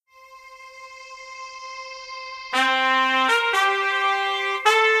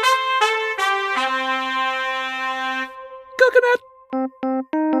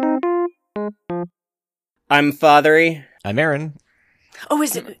I'm Fathery. I'm Aaron. Oh,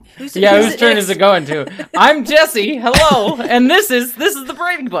 is it? Whose turn is it going to? I'm Jessie. Hello, and this is the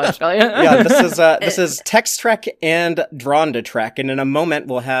Brady Bunch. Yeah, this is Text Trek and Drawn to Trek, and in a moment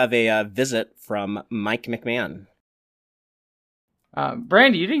we'll have a visit from Mike McMahan.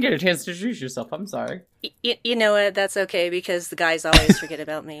 Brandi, you didn't get a chance to introduce yourself. I'm sorry. You know what? That's okay because the guys always forget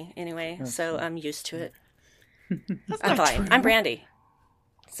about me anyway, so I'm used to it. I'm fine. True. I'm Brandi.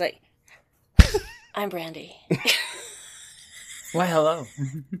 It's like I'm Brandi. Why, hello.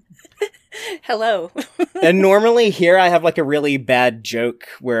 Hello. And normally here I have like a really bad joke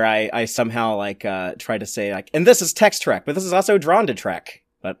where I somehow like try to say like, and this is Text Trek, but this is also Drawn to Trek.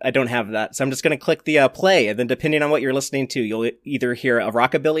 But I don't have that, so I'm just going to click the play, and then depending on what you're listening to, you'll either hear a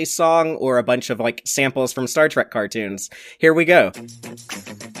rockabilly song or a bunch of like samples from Star Trek cartoons. Here we go.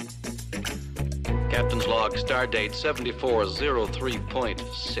 Captain's log, stardate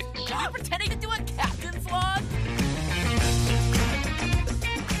 7403.6. You're pretending to do a captain's log?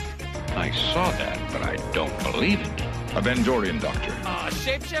 I saw that, but I don't believe it. A Vendorian doctor.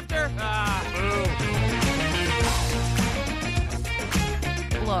 Shapeshifter? Boo.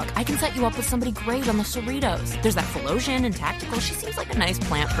 Look, I can set you up with somebody great on the Cerritos. There's that Philosian and Tactical. She seems like a nice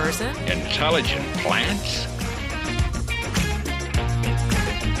plant person. Intelligent plants?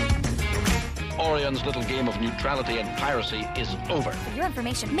 Orion's little game of neutrality and piracy is over. For your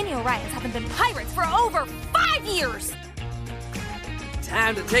information, many Orions haven't been pirates for over 5 years!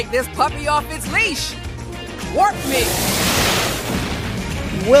 Time to take this puppy off its leash! Warp me!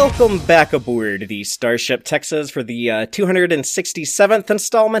 Welcome back aboard the Starship Texas for the 267th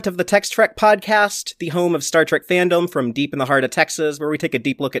installment of the Text Trek podcast, the home of Star Trek fandom from deep in the heart of Texas, where we take a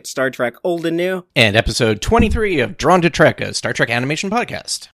deep look at Star Trek old and new. And episode 23 of Drawn to Trek, a Star Trek animation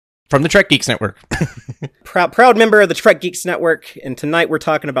podcast from the Trek Geeks Network. Proud member of the Trek Geeks Network, and tonight we're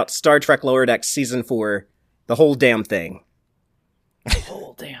talking about Star Trek Lower Decks Season 4, the whole damn thing. The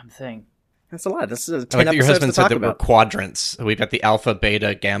whole damn thing. That's a lot. This is 10 I like that your husband said that about. we're quadrants. We've got the alpha,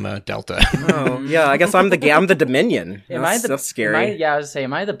 beta, gamma, delta. Oh, yeah, I guess I'm the Dominion. That's scary. I was say,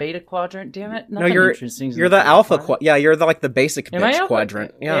 am I the beta quadrant? Damn it! No, you're the alpha quadrant. Yeah, you're the basic bitch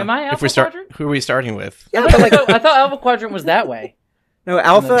quadrant. Yeah. Am I alpha quadrant? Who are we starting with? Yeah, but I thought alpha quadrant was that way. No,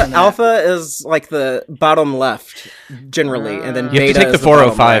 alpha is like the bottom left, generally, and then you beta have to take the is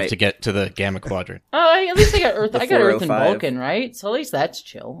 405 right. to get to the gamma quadrant. Oh, at least I got Earth. I got Earth and 405. Vulcan, right? So at least that's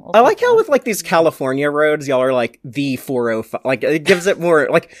chill. I like how with like these California roads, y'all are like the 405. Like it gives it more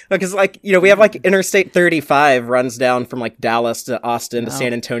like because like you know we have like Interstate 35 runs down from like Dallas to Austin to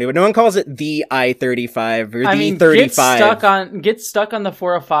San Antonio, but no one calls it the I-35 or the 35. Get stuck on the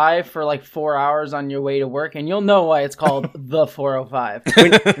 405 for like 4 hours on your way to work, and you'll know why it's called the 405.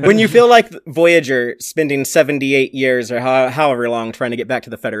 When you feel like Voyager spending 78 years or however long trying to get back to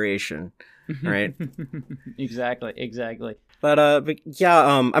the Federation, right? Exactly. But yeah,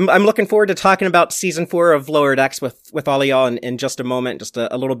 I'm looking forward to talking about season 4 of Lower Decks with all of y'all in just a moment. Just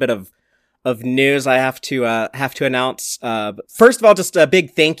a little bit of news I have to announce. First of all, just a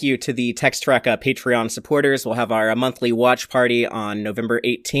big thank you to the Text Trek Patreon supporters. We'll have our monthly watch party on November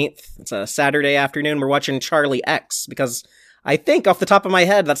 18th. It's a Saturday afternoon. We're watching Charlie X because I think, off the top of my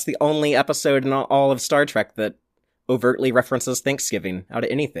head, that's the only episode in all of Star Trek that overtly references Thanksgiving out of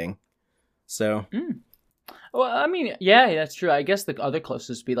anything. So. Well, I mean, yeah, that's true. I guess the other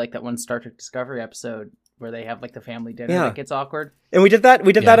closest would be like that one Star Trek Discovery episode where they have like the family dinner that gets awkward. And we did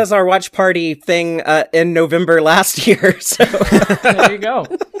that as our watch party thing in November last year. So There you go.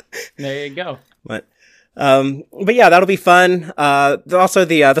 But yeah, that'll be fun. Also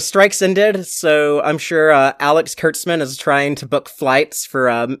the strikes ended, so I'm sure Alex Kurtzman is trying to book flights for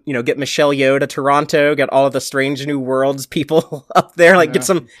get Michelle Yeoh to Toronto, get all of the Strange New Worlds people up there, like get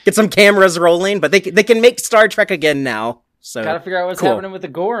some cameras rolling. But they can make Star Trek again now. So gotta figure out what's happening with the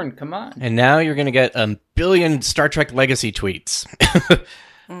Gorn. Come on. And now you're gonna get a billion Star Trek Legacy tweets.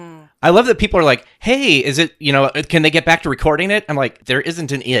 I love that people are like, hey, is it, can they get back to recording it? I'm like, there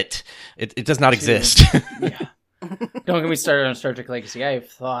isn't an it. It does not exist. Yeah. Don't get me started on Star Trek Legacy. I have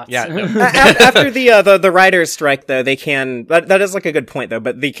thoughts. Yeah. No. After the writers' strike, though, they can, that is like a good point, though,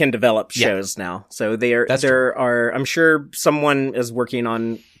 but they can develop shows now. So I'm sure someone is working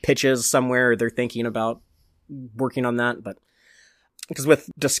on pitches somewhere, or they're thinking about working on that, but because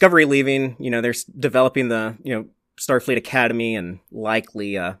with Discovery leaving, they're developing the, Starfleet Academy, and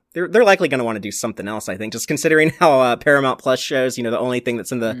likely they're likely going to want to do something else, I think, just considering how Paramount Plus shows, the only thing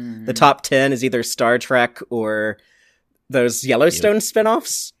that's in the top 10 is either Star Trek or those Yellowstone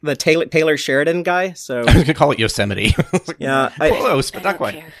spinoffs, the Taylor Sheridan guy. So I was gonna call it Yosemite. Yeah, close, but not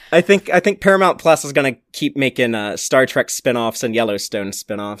quite. I think Paramount Plus is gonna keep making Star Trek spinoffs and Yellowstone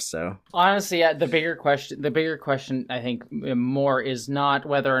spinoffs. So honestly, the bigger question, I think, more is not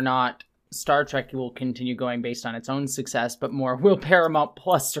whether or not Star Trek will continue going based on its own success, but more, will Paramount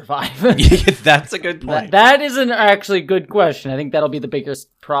Plus survive? That's a good point. That is an actually good question. I think that'll be the biggest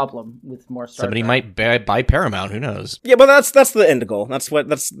problem with more Star Somebody Trek. might buy Paramount. Who knows? yeah, but that's the end goal. That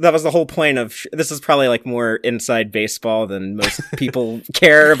was the whole point of this. Is probably like more inside baseball than most people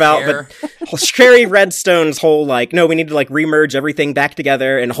care about. But Sherry Redstone's whole like, no, we need to like remerge everything back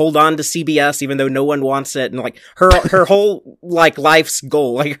together and hold on to CBS even though no one wants it, and like her whole like life's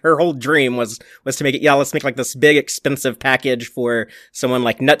goal, like her whole dream was to make it. Yeah, let's make like this big expensive package for someone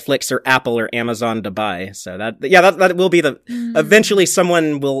like Netflix or Apple or Amazon to buy. So that will be eventually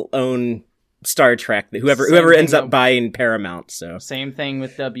someone will own Star Trek. Whoever ends up buying Paramount. So same thing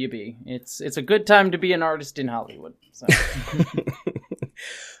with WB. It's a good time to be an artist in Hollywood. So.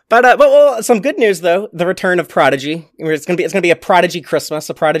 But some good news though: the return of Prodigy. It's gonna be a Prodigy Christmas,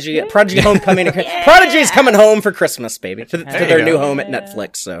 a Prodigy homecoming. Yeah. Prodigy's coming home for Christmas, baby, to their new home at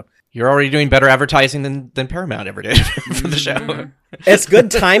Netflix. So you're already doing better advertising than Paramount ever did for the show. It's good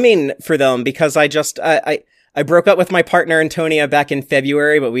timing for them because I broke up with my partner Antonia back in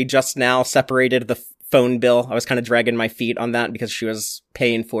February, but we just now separated the phone bill. I was kind of dragging my feet on that because she was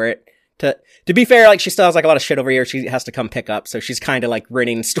paying for it. To be fair, like she still has like a lot of shit over here she has to come pick up, so she's kind of like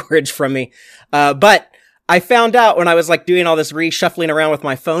renting storage from me. But I found out when I was like doing all this reshuffling around with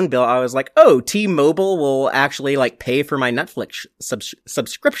my phone bill, I was like, oh, T-Mobile will actually like pay for my Netflix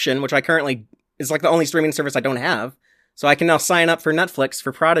subscription, which I currently is like the only streaming service I don't have. So I can now sign up for Netflix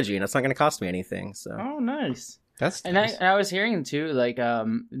for Prodigy, and it's not going to cost me anything. So oh, nice. That's nice. I was hearing too, like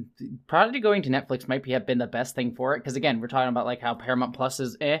Prodigy going to Netflix might have been the best thing for it, because again, we're talking about like how Paramount Plus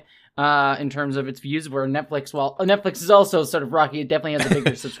is in terms of its views, where Netflix is also sort of rocky. It definitely has a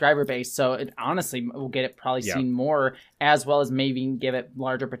bigger subscriber base, so it honestly will get it probably seen more, as well as maybe give it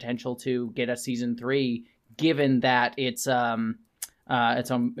larger potential to get a season 3, given that it's kind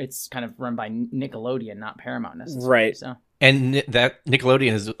of run by Nickelodeon, not Paramount necessarily. Right. So. And that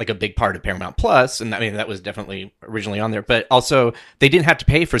Nickelodeon is like a big part of Paramount Plus, and I mean that was definitely originally on there. But also, they didn't have to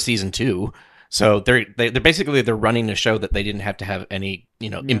pay for season 2, so they're basically running a show that they didn't have to have any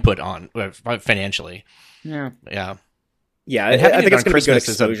input on financially. Yeah. And having it on Christmas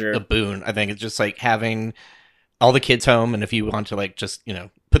is a boon. I think it's just like having all the kids home, and if you want to like just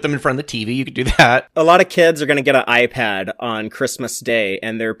put them in front of the TV, you could do that. A lot of kids are going to get an iPad on Christmas Day,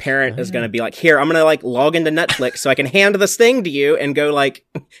 and their parent is going to be like, here, I'm going to like log into Netflix so I can hand this thing to you and go like,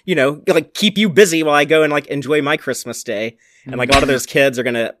 like keep you busy while I go and like enjoy my Christmas Day. And like a lot of those kids are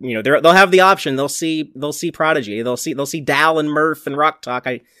going to, they'll have the option. They'll see Prodigy. They'll see Dal and Murph and Rock Talk.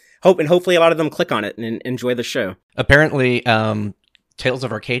 Hopefully a lot of them click on it and enjoy the show. Apparently, Tales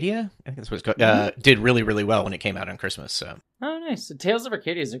of Arcadia, I think that's what it's called, did really, really well when it came out on Christmas. So. Oh, nice. So Tales of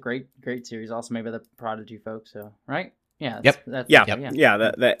Arcadia is a great series, also made by the Prodigy folks. So, right? Yeah. The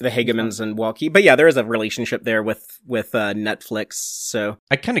Hagemans and Walkie. But yeah, there is a relationship there with Netflix. So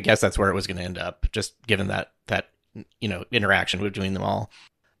I kind of guess that's where it was going to end up, just given that interaction between them all.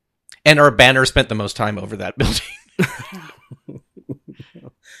 And our banner spent the most time over that building.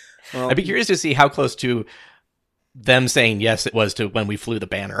 Well, I'd be curious to see how close to them saying yes it was to when we flew the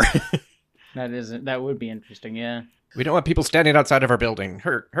banner. That would be interesting. Yeah. We don't want people standing outside of our building.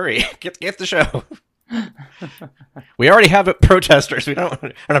 Hurry, get the show. We already have protesters. We don't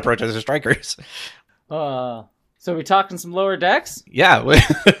want not protesters, strikers. So we talking some Lower Decks? Yeah.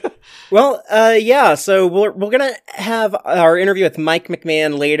 Well, yeah. So we're gonna have our interview with Mike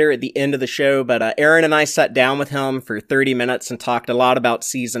McMahan later at the end of the show. But Aaron and I sat down with him for 30 minutes and talked a lot about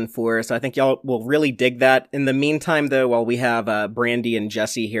season 4. So I think y'all will really dig that. In the meantime, though, while we have Brandi and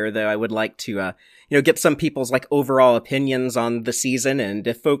Jessie here, though, I would like to get some people's like overall opinions on the season. And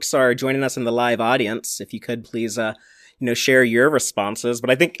if folks are joining us in the live audience, if you could please share your responses. But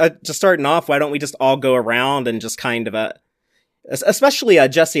I think just starting off, why don't we just all go around and just kind of especially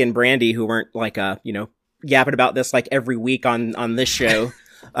Jessie and Brandi, who weren't like yapping about this like every week on this show.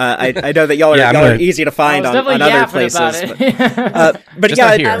 I know that y'all are easy to find on other places. But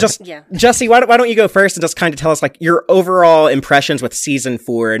Jessie, why don't you go first and just kind of tell us like your overall impressions with season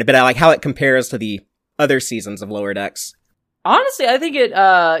 4 and a bit of like how it compares to the other seasons of Lower Decks. Honestly, I think it,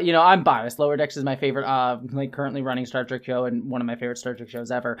 I'm biased. Lower Decks is my favorite, currently running Star Trek show and one of my favorite Star Trek shows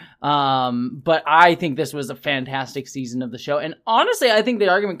ever. But I think this was a fantastic season of the show. And honestly, I think the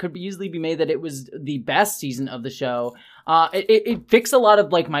argument could easily be made that it was the best season of the show. It fixed a lot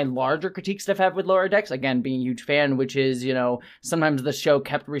of like my larger critiques that I've had with Lower Decks. Again, being a huge fan, which is, sometimes the show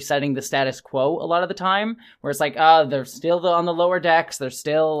kept resetting the status quo a lot of the time, where it's like, they're still on the lower decks. They're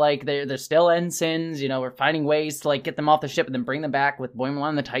still like, they're still ensigns. We're finding ways to like get them off the ship and then bring them back with Boimler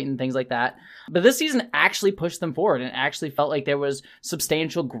on the Titan, things like that. But this season actually pushed them forward and actually felt like there was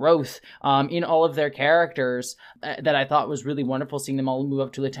substantial growth in all of their characters that I thought was really wonderful, seeing them all move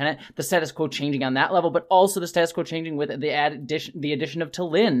up to Lieutenant. The status quo changing on that level, but also the status quo changing with the addition of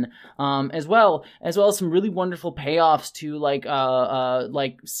T'Lyn, as well as some really wonderful payoffs to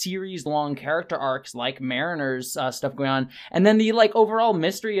like series long character arcs like Mariner's stuff going on. And then the like overall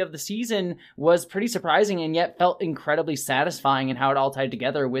mystery of the season was pretty surprising and yet felt incredibly satisfying in how it all tied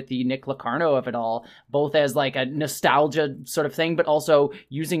together with the Nick Locarno of it all, both as like a nostalgia sort of thing, but also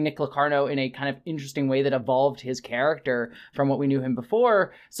using Nick Locarno in a kind of interesting way that evolved his character from what we knew him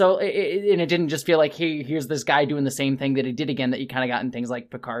before. So it didn't just feel like, hey, here's this guy doing the same thing that he did again that you kind of got in things like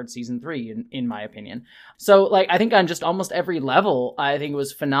Picard season 3, in my opinion. So like, I think on just almost every level, I think it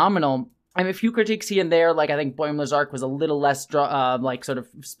was phenomenal. I mean, a few critiques here and there, like I think Boimler's arc was a little less, like sort of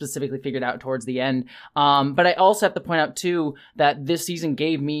specifically figured out towards the end. But I also have to point out too that this season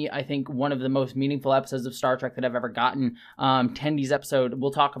gave me, I think, one of the most meaningful episodes of Star Trek that I've ever gotten. Tendy's episode,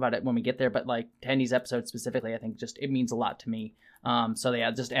 we'll talk about it when we get there, but like Tendy's episode specifically, I think just it means a lot to me. So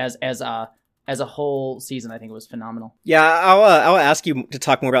yeah, just as a whole season, I think it was phenomenal. Yeah, I'll ask you to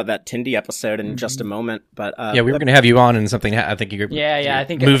talk more about that Tindy episode in just a moment. But we were going to have you on, and something I think I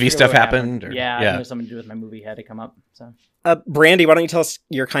think movie stuff happened. I think something to do with my movie had to come up. So, Brandi, why don't you tell us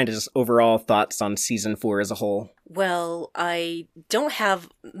your kind of just overall thoughts on season 4 as a whole? Well, I don't have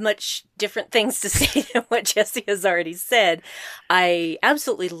much different things to say than what Jessie has already said. I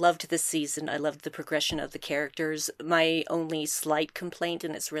absolutely loved this season. I loved the progression of the characters. My only slight complaint,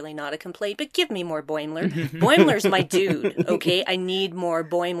 and it's really not a complaint, but give me more Boimler. Boimler's my dude, okay? I need more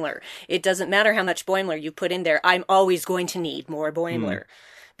Boimler. It doesn't matter how much Boimler you put in there. I'm always going to need more Boimler.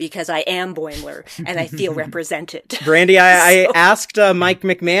 Because I am Boimler, and I feel represented. Brandi, I asked Mike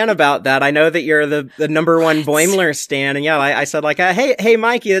McMahan about that. I know that you're the number one Boimler stan, and I said like, hey,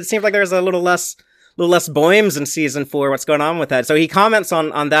 Mikey, it seems like there's a little less Boims in season 4. What's going on with that? So he comments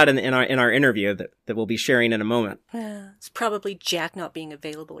on that in our interview that we'll be sharing in a moment. It's probably Jack not being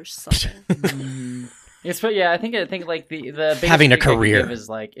available or something. I think like the biggest having a career is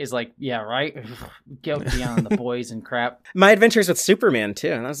like yeah, right. Go beyond the boys and crap. My Adventures with Superman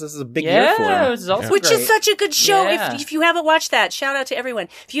too. This is a big year for him. Which great. Is such a good show. Yeah. If you haven't watched that, shout out to everyone.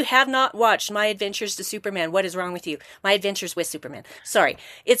 If you have not watched My Adventures to Superman, what is wrong with you? My Adventures with Superman. Sorry,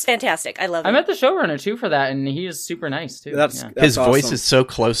 it's fantastic. I love it. I met the showrunner too for that, and he is super nice too. That's his awesome. voice is so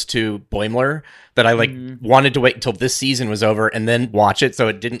close to Boimler that I wanted to wait until this season was over and then watch it, so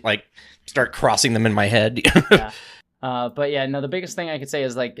it didn't like start crossing them in my head. Yeah. But yeah, no, the biggest thing I could say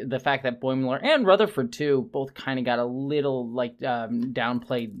is like the fact that Boimler and Rutherford too both kind of got a little like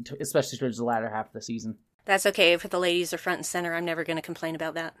downplayed, especially towards the latter half of the season. That's okay. If the ladies are front and center, I'm never going to complain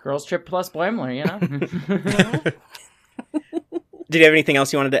about that. Girls trip plus Boimler, you know? Did you have anything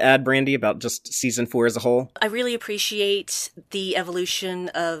else you wanted to add, Brandi, about just season 4 as a whole? I really appreciate the evolution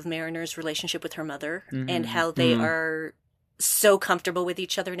of Mariner's relationship with her mother and how they are so comfortable with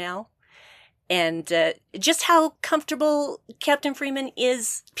each other now. And just how comfortable Captain Freeman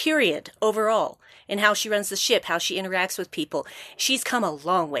is, period, overall. And how she runs the ship, how she interacts with people. She's come a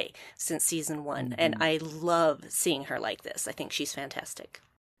long way since season 1. And I love seeing her like this. I think she's fantastic.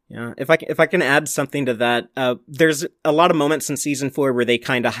 Yeah, if I can add something to that, there's a lot of moments in season 4 where they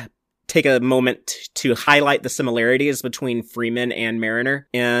kind of take a moment to highlight the similarities between Freeman and Mariner.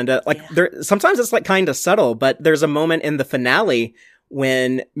 And sometimes it's like kind of subtle, but there's a moment in the finale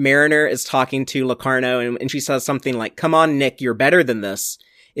when Mariner is talking to Locarno and she says something like, "Come on, Nick, you're better than this."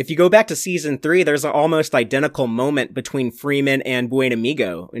 If you go back to season 3, there's an almost identical moment between Freeman and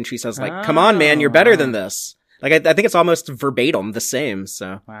Buenamigo. And she says like, "Come on, man, you're better than this." Like, I think it's almost verbatim the same,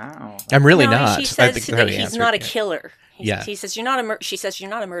 so. Wow. I'm really not. She says I think that he's not a killer. He says, she says, "You're not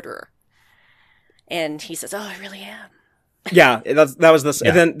a murderer." And he says, "Oh, I really am." Yeah, that was this,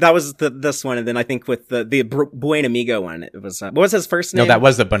 and then that was this one, and then I think with the Buenamigo one, it was, what was his first name? No, that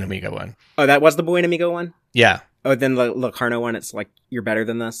was the Buenamigo one. Oh, that was the Buenamigo one? Yeah. Oh, then the Locarno one, it's like, "You're better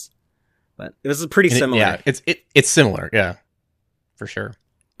than this." But it was pretty similar. It's similar, yeah. For sure.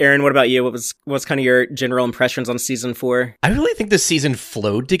 Aaron, what about you? What's kind of your general impressions on season 4? I really think this season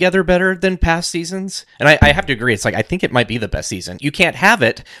flowed together better than past seasons. And I have to agree, it's like, I think it might be the best season. You can't have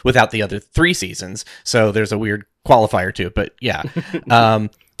it without the other 3 seasons. So there's a weird qualifier to it, but yeah.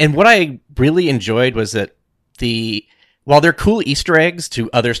 And what I really enjoyed was that the while they're cool Easter eggs to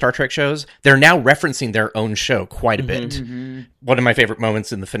other Star Trek shows, they're now referencing their own show quite a bit. Mm-hmm. One of my favorite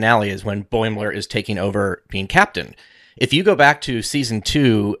moments in the finale is when Boimler is taking over being captain. If you go back to season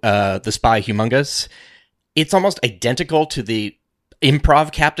 2, The Spy Humongous, it's almost identical to the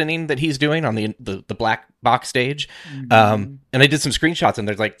improv captaining that he's doing on the black box stage. Mm-hmm. And I did some screenshots, and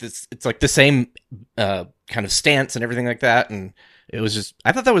there's like this, it's like the same kind of stance and everything like that. And it was just,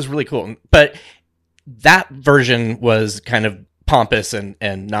 I thought that was really cool. But that version was kind of pompous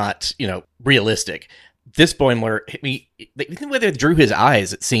and not, realistic. This Boimler, even the way they drew his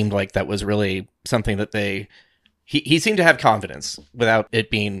eyes, it seemed like that was really something that he seemed to have confidence without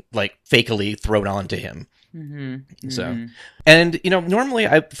it being like fakely thrown on to him. Mm-hmm. So, and normally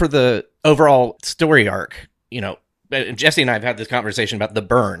for the overall story arc, Jessie and I have had this conversation about the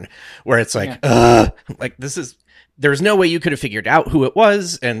burn, where it's like, like there's no way you could have figured out who it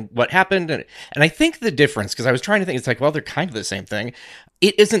was and what happened. And I think the difference, because I was trying to think, it's like, well, they're kind of the same thing.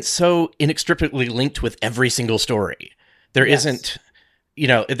 It isn't so inextricably linked with every single story. There isn't,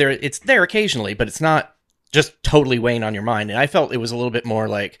 it's there occasionally, but it's not just totally weighing on your mind. And I felt it was a little bit more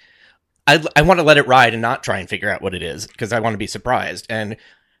like, I want to let it ride and not try and figure out what it is, because I want to be surprised. And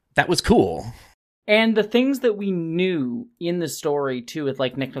that was cool. And the things that we knew in the story, too, with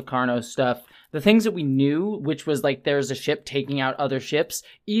like Nick Locarno's stuff, the things that we knew, which was like there's a ship taking out other ships,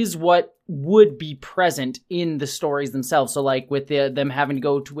 is what would be present in the stories themselves. So like with them having to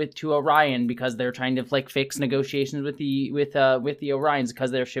go to Orion because they're trying to like fix negotiations with the Orions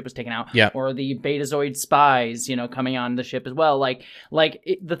because their ship was taken out. Yeah. Or the Betazoid spies, coming on the ship as well.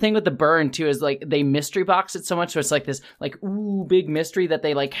 The thing with the burn too is like they mystery box it so much, so it's like this like big mystery that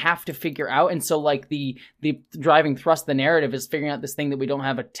they like have to figure out. And so like the driving thrust of the narrative is figuring out this thing that we don't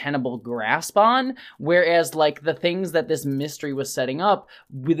have a tenable grasp on, whereas like the things that this mystery was setting up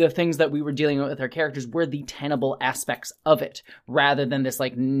with the things that we were dealing with our characters were the tenable aspects of it rather than this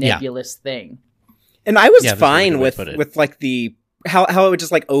like nebulous thing. And I was fine with like the how it would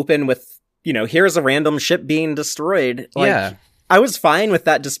just like open with, here's a random ship being destroyed. Like, I was fine with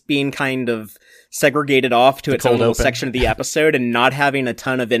that just being kind of segregated off to its own little section of the episode and not having a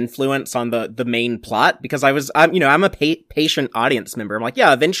ton of influence on the main plot, because I'm a patient audience member. I'm like,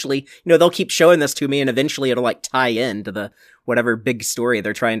 eventually, they'll keep showing this to me and eventually it'll like tie into the whatever big story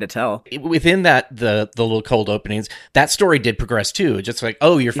they're trying to tell. Within that, the little cold openings, that story did progress too. Just like,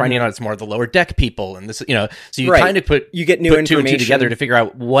 you're finding out it's more the lower deck people, and this, so you kind of you get new information, 2 and 2 together to figure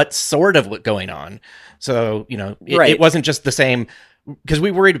out what's sort of what's going on. So, it wasn't just the same, because we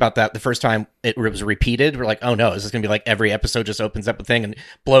worried about that the first time it was repeated. We're like, oh no, is this going to be like every episode just opens up a thing and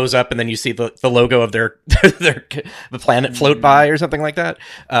blows up, and then you see the logo of the planet float by or something like that.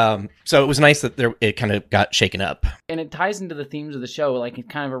 So it was nice that it kind of got shaken up. And it ties into the themes of the show, like it's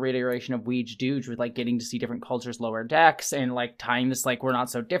kind of a reiteration of Weege Dooge, with like getting to see different cultures lower decks and like tying this like we're not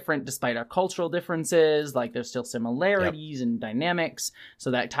so different despite our cultural differences. Like there's still similarities and dynamics.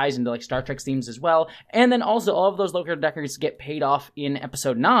 So that ties into like Star Trek themes as well. And then also all of those lower deckers get paid off in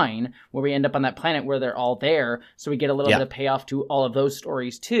episode 9, where we end up on that planet where they're all there. So we get a little bit of payoff to all of those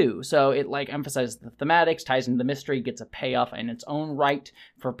stories too. So it like emphasizes the thematics, ties into the mystery, gets a payoff in its own right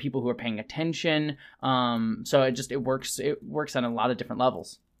for people who are paying attention. So it works on a lot of different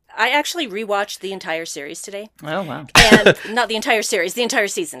levels. I actually rewatched the entire series today. Oh, wow. And not the entire series, the entire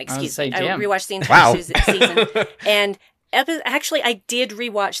season, excuse me. I rewatched the entire season. And actually, I did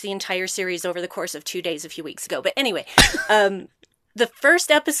rewatch the entire series over the course of 2 days a few weeks ago. But anyway, the first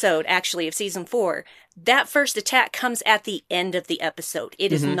episode, actually, of season 4, that first attack comes at the end of the episode.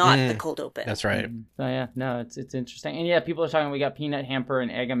 It is not the cold open. That's right. So it's interesting. And people are talking, we got Peanut Hamper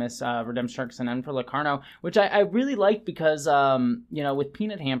and Agamus, Redemption Arcs, and N for Locarno, which I really like because, with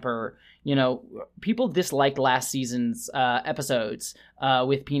Peanut Hamper, people disliked last season's episodes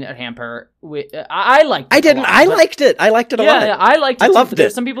with Peanut Hamper. I liked it. I didn't. I liked it. I liked it a lot. Yeah, I liked it. I loved it.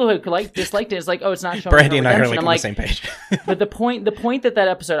 There's some people who disliked it. It's like, it's not showing Brandi and I are on the same page. But the point that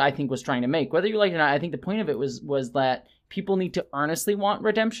episode I think was trying to make, whether you liked it or not, I think the point of it was that people need to earnestly want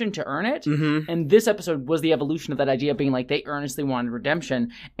redemption to earn it. Mm-hmm. And this episode was the evolution of that idea, being like they earnestly wanted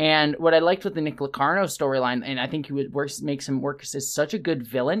redemption. And what I liked with the Nick Locarno storyline, and I think makes him work as such a good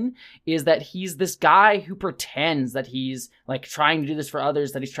villain, is that he's this guy who pretends that he's like trying to do this for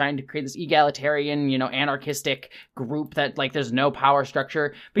others, that he's trying to create this egalitarian, anarchistic group that like there's no power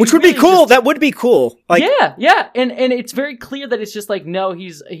structure. Which would be cool. That would be cool. Like, yeah. And it's very clear that it's just like, no,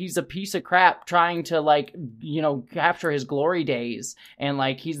 he's a piece of crap trying to like, capture his glory days, and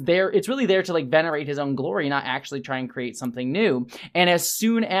like he's there, it's really there to like venerate his own glory, not actually try and create something new. And as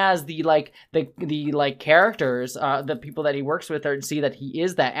soon as the characters, the people that he works with see that he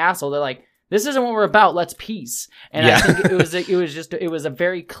is that asshole, they're like, this isn't what we're about. Let's peace. And I think it was a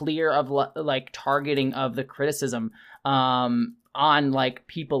very clear of like targeting of the criticism on like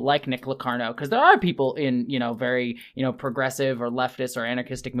people like Nick Locarno, because there are people in, you know, very, you know, progressive or leftist or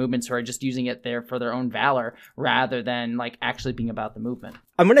anarchistic movements who are just using it there for their own valor rather than like actually being about the movement.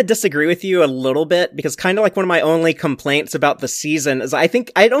 I'm going to disagree with you a little bit, because kind of like one of my only complaints about the season is I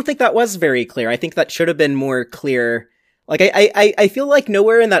don't think that was very clear. I think that should have been more clear. Like, I feel like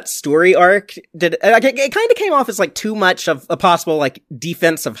nowhere in that story arc did, it kind of came off as like too much of a possible like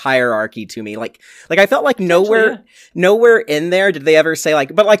defensive hierarchy to me. Like I felt like nowhere in there did they ever say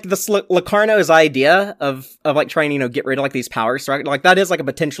like, but like this Locarno's idea of like trying to, you know, get rid of like these powers, right? Like that is like a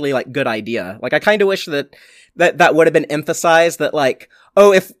potentially like good idea. Like I kind of wish that would have been emphasized, that like,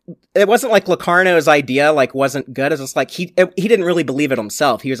 oh, if it wasn't like Locarno's idea like wasn't good, it's just like he didn't really believe it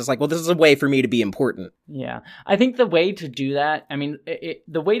himself. He was just like, well, this is a way for me to be important. Yeah, I think the way to do that, I mean,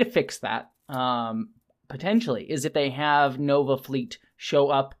 the way to fix that potentially is if they have Nova Fleet show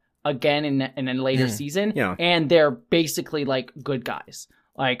up again in a later season, and they're basically like good guys,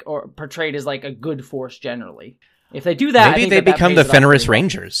 like, or portrayed as like a good force generally. If they do that, maybe I think they become the Fenris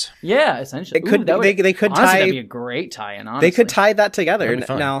Rangers. Yeah, essentially. They could that'd be a great tie-in, honestly. They could tie that together.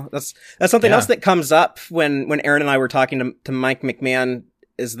 Now, that's something else that comes up when Aaron and I were talking to Mike McMahan,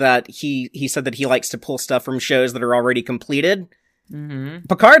 is that he said that he likes to pull stuff from shows that are already completed. Mm-hmm.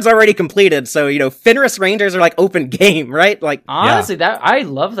 Picard's already completed, so, you know, Fenris Rangers are like open game, right? Like, honestly, that I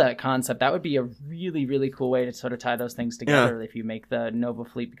love that concept. That would be a really, really cool way to sort of tie those things together. If you make the Nova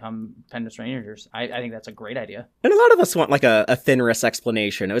Fleet become Fenris Rangers, I think that's a great idea. And a lot of us want like a Fenris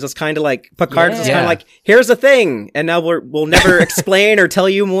explanation. It was just kind of like Picard's just kind of like, here's a thing, and now we'll never explain or tell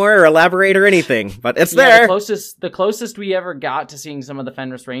you more or elaborate or anything, but it's there. The closest we ever got to seeing some of the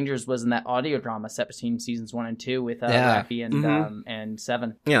Fenris Rangers was in that audio drama set between seasons 1 and 2 with Raffi and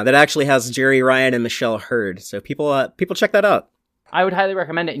Seven. Yeah, that actually has Jerry Ryan and Michelle Hurd. So people check that out. I would highly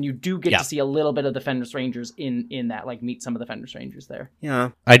recommend it, and you do get to see a little bit of the Fenris Rangers in that, like meet some of the Fenris Rangers there.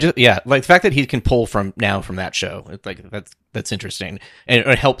 Yeah, like the fact that he can pull from that show, it's like that's interesting, and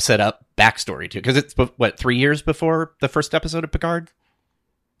it helps set up backstory too, because it's 3 years before the first episode of Picard,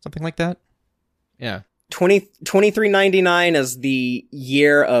 something like that. Yeah, 2399 is the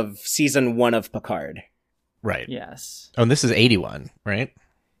year of season 1 of Picard. Right. Yes. Oh, and this is 81, right?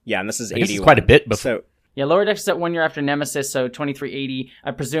 Yeah, and this is 81. This is quite a bit before. So, yeah, Lower Decks is at 1 year after Nemesis, so 2380.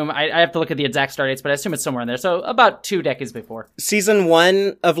 I presume, I have to look at the exact start dates, but I assume it's somewhere in there. So about 2 decades before. Season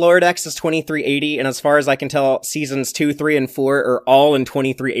 1 of Lower Decks is 2380, and as far as I can tell, seasons 2, 3, and 4 are all in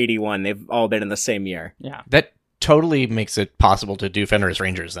 2381. They've all been in the same year. Yeah. That totally makes it possible to do Fenris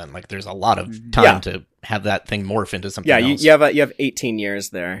Rangers then. Like, there's a lot of time to have that thing morph into something else. Yeah, you have 18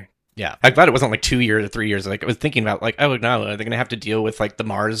 years there. Yeah, I'm glad it wasn't like 2 years or 3 years. Like I was thinking about, like, oh no, are they going to have to deal with like the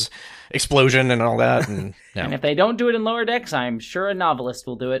Mars explosion and all that? And, no. And if they don't do it in Lower Decks, I'm sure a novelist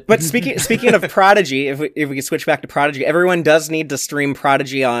will do it. But speaking of Prodigy, if we could switch back to Prodigy, everyone does need to stream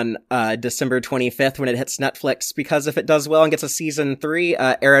Prodigy on December 25th when it hits Netflix, because if it does well and gets a season 3,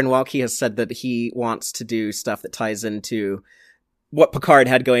 Aaron Walke has said that he wants to do stuff that ties into what Picard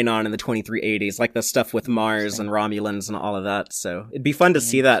had going on in the 2380s, like the stuff with Mars and Romulans and all of that. So it'd be fun to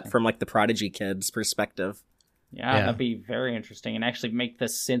see that from like the Prodigy kids' perspective. Yeah, that'd be very interesting, and actually make the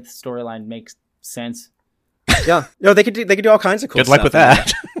synth storyline make sense. Yeah, no, they could do all kinds of cool stuff. Good luck with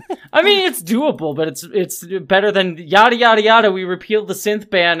that. I mean, it's doable, but it's better than yada yada yada. We repealed the synth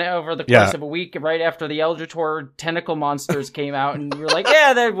ban over the course of a week, right after the Eldritch tentacle monsters came out, and we were like,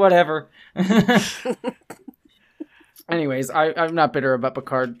 whatever. Anyways, I'm not bitter about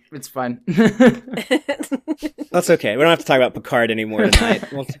Picard. It's fine. That's okay. We don't have to talk about Picard anymore tonight.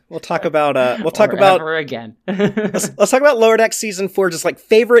 We'll talk about ever again. let's talk about Lower Decks season 4. Just like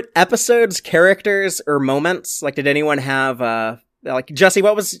favorite episodes, characters, or moments. Like, did anyone have like, Jessie,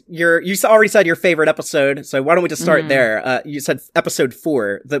 what was you already said your favorite episode, so why don't we just start there? You said episode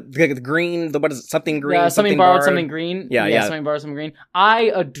 4, the green, what is it, something green? Yeah, something borrowed, something green. Yeah. Something borrowed, something green.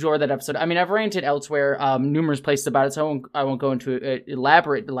 I adore that episode. I mean, I've ranted elsewhere, numerous places about it, so I won't go into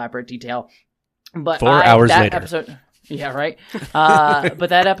elaborate detail. But 4 hours later. Episode, yeah, right. But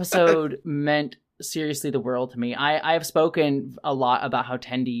that episode meant seriously the world to me. I have spoken a lot about how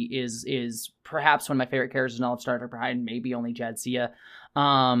Tendi is perhaps one of my favorite characters in all of Star Trek Pride, maybe only Jadzia.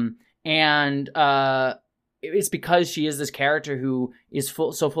 And it's because she is this character who is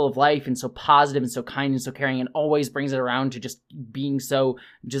so full of life and so positive and so kind and so caring, and always brings it around to just being so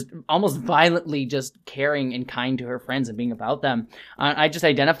just almost violently just caring and kind to her friends and being about them. I just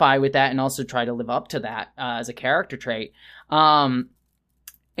identify with that and also try to live up to that as a character trait.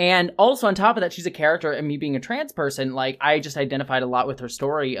 And also on top of that, she's a character, and me being a trans person, like, I just identified a lot with her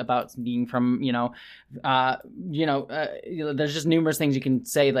story about being from, there's just numerous things you can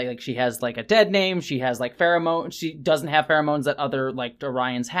say, like she has like a dead name, she has like pheromones, she doesn't have pheromones that other like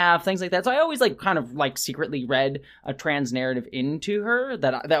Orions have, things like that. So I always like kind of like secretly read a trans narrative into her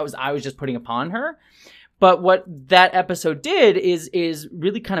I was just putting upon her. But what that episode did is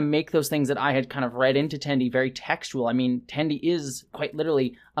really kind of make those things that I had kind of read into Tendi very textual. I mean, Tendi is quite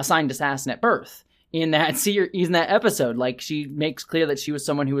literally assigned assassin at birth in that episode. Like, she makes clear that she was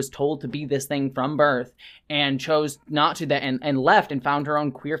someone who was told to be this thing from birth and chose not to, that and left and found her own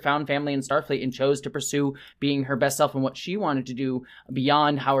queer found family in Starfleet and chose to pursue being her best self and what she wanted to do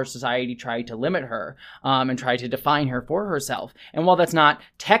beyond how her society tried to limit her, and try to define her for herself. And while that's not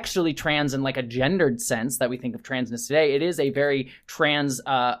textually trans in like a gendered sense that we think of transness today, it is a very trans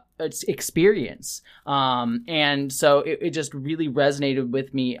experience. And so it just really resonated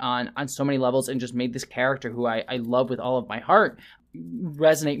with me on so many levels, and just made this character who I love with all of my heart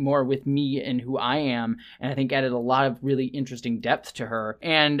resonate more with me and who I am, and I think added a lot of really interesting depth to her.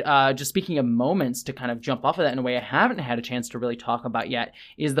 And just speaking of moments, to kind of jump off of that in a way I haven't had a chance to really talk about yet,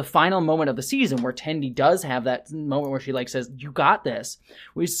 is the final moment of the season where Tendi does have that moment where she like says, "You got this,"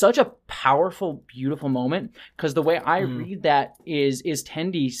 which is such a powerful, beautiful moment, because the way I read that is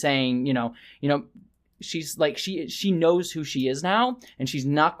Tendi saying, she's like, she knows who she is now, and she's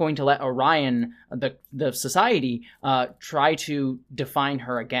not going to let Orion, the society, try to define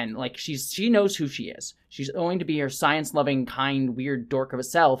her again. Like, she knows who she is. She's going to be her science-loving, kind, weird dork of a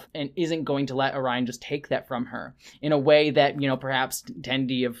self, and isn't going to let Orion just take that from her in a way that, perhaps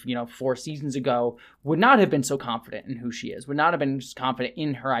Tendi of, 4 seasons ago would not have been so confident in who she is, would not have been just confident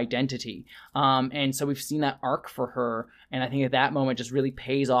in her identity. And so we've seen that arc for her, and I think at that moment just really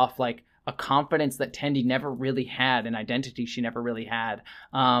pays off, like, a confidence that Tendi never really had, an identity she never really had,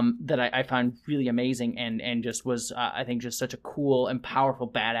 that I found really amazing, and just was, I think, just such a cool and powerful,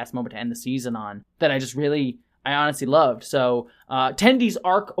 badass moment to end the season on, that I honestly loved. So Tendi's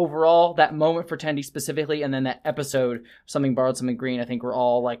arc overall, that moment for Tendi specifically, and then that episode, Something Borrowed, Something Green, I think were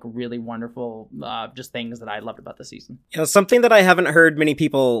all like really wonderful, just things that I loved about the season. Something that I haven't heard many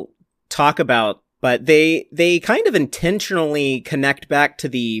people talk about, but they kind of intentionally connect back to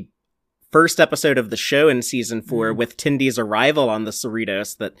the first episode of the show in season 4 with Tendi's arrival on the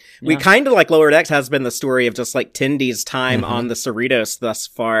Cerritos, that we kind of like Lower Decks has been the story of just like Tendi's time on the Cerritos thus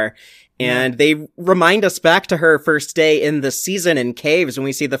far. And they remind us back to her first day in the season in Caves, when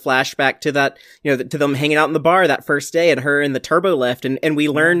we see the flashback to that, to them hanging out in the bar that first day and her in the turbo lift. And we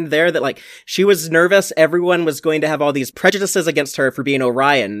learned there that like she was nervous. Everyone was going to have all these prejudices against her for being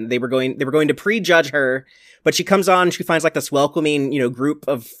Orion. They were going to prejudge her. But she comes on, she finds like this welcoming, group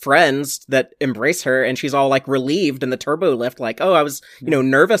of friends that embrace her, and she's all like relieved in the turbo lift, like, oh, I was,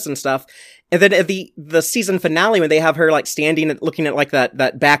 nervous and stuff. And then at the season finale, when they have her like standing and looking at like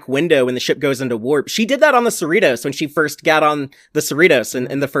that back window when the ship goes into warp, she did that on the Cerritos when she first got on the Cerritos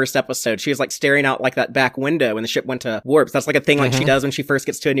in the first episode. She was like staring out like that back window when the ship went to warp. That's like a thing like she does when she first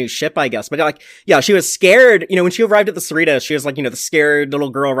gets to a new ship, I guess. But like, yeah, she was scared. When she arrived at the Cerritos, she was like, the scared little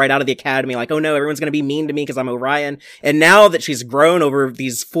girl right out of the academy, like, oh no, everyone's going to be mean to me because I'm Orion. And now that she's grown over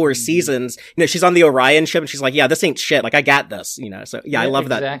these 4 seasons, she's on the Orion ship and she's like, yeah, this ain't shit. Like, I got this, So yeah, I love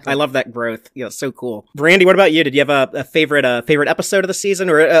that. I love that growth. Yeah, it's so cool. Brandi, what about you? Did you have a favorite episode of the season,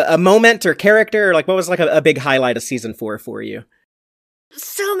 or a moment or character? Or like, what was like a big highlight of season 4 for you?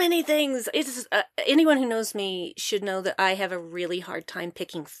 So many things. It's anyone who knows me should know that I have a really hard time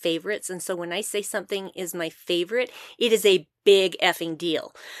picking favorites. And so when I say something is my favorite, it is a big effing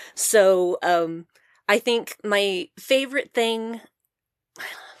deal. So, I think my favorite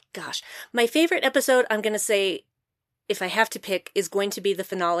episode, I'm going to say, if I have to pick, is going to be the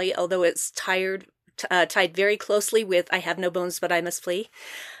finale, although it's tied very closely with I Have No Bones But I Must Flee.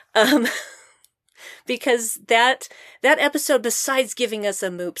 Because that episode, besides giving us a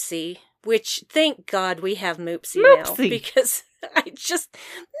Moopsie, which thank God we have Moopsie now, because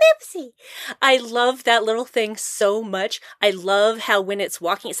Moopsie. I love that little thing so much. I love how when it's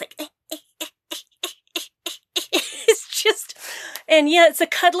walking, it's like, it's just, and yeah, it's a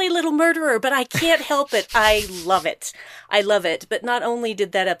cuddly little murderer, but I can't help it. I love it. But not only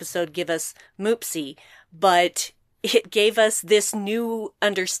did that episode give us Moopsie, but it gave us this new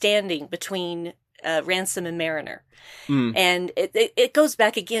understanding between Ransom and Mariner. And it goes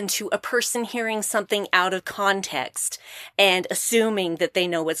back again to a person hearing something out of context and assuming that they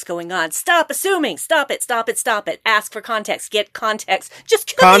know what's going on. Stop assuming. Stop it. Stop it. Stop it. Ask for context. Get context.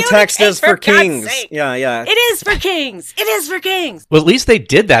 Just context is for kings. God's sake. Yeah. It is for kings. It is for kings. Well, at least they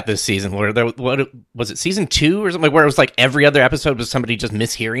did that this season. Where what was it, season 2 or something? Where it was like every other episode was somebody just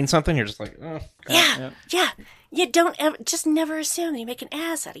mishearing something. You're just like, oh, God. Yeah. You don't ever, just never assume you make an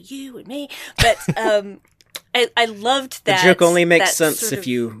ass out of you and me. But I loved that. The joke only makes sense sort if of,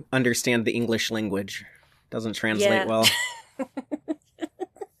 you understand the English language. Doesn't translate well.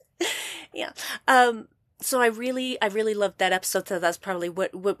 Yeah. So I really loved that episode. So that's probably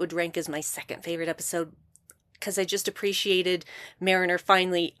what would rank as my second favorite episode, because I just appreciated Mariner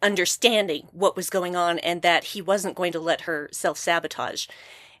finally understanding what was going on and that he wasn't going to let her self-sabotage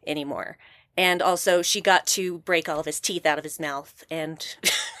anymore. And also, she got to break all of his teeth out of his mouth and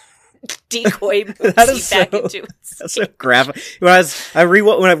decoy Moosey back into it. That's so graphic. When I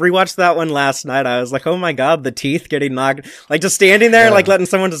rewatched that one last night, I was like, oh my God, the teeth getting knocked. Like, just standing there, like letting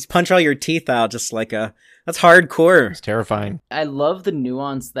someone just punch all your teeth out, just like that's hardcore. It's terrifying. I love the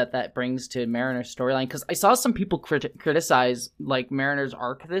nuance that brings to Mariner's storyline, because I saw some people criticize like Mariner's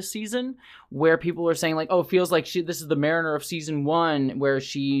arc this season, where people were saying like, oh, it feels like this is the Mariner of season 1, where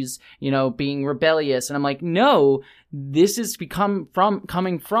she's, being rebellious. And I'm like, no, this is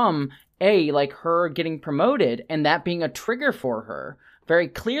coming from like her getting promoted and that being a trigger for her. Very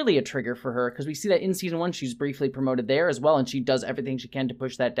clearly a trigger for her, because we see that in season 1 she's briefly promoted there as well, and she does everything she can to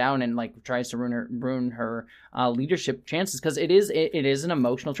push that down and like tries to ruin her leadership chances, because it is an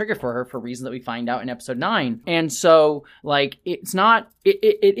emotional trigger for her for reasons that we find out in episode 9. And so like it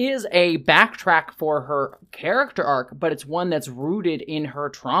is a backtrack for her character arc, but it's one that's rooted in her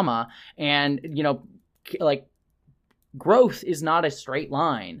trauma, and like growth is not a straight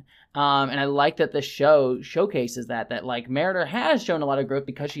line. And I like that the show showcases that like Mariner has shown a lot of growth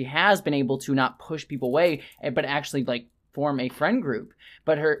because she has been able to not push people away, but actually like form a friend group.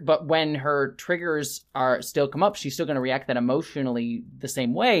 But when her triggers still come up, she's still going to react that emotionally the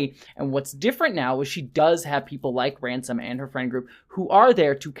same way. And what's different now is she does have people like Ransom and her friend group who are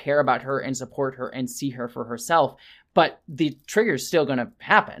there to care about her and support her and see her for herself. But the trigger's still going to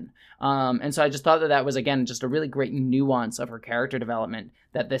happen. And so I just thought that was, again, just a really great nuance of her character development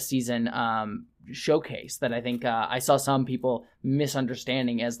that this season showcased, that I think I saw some people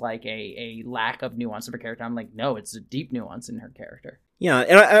misunderstanding as like a lack of nuance of her character. I'm like, no, it's a deep nuance in her character. Yeah,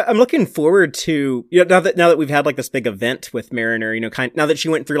 and I'm looking forward to, now that we've had like this big event with Mariner, now that she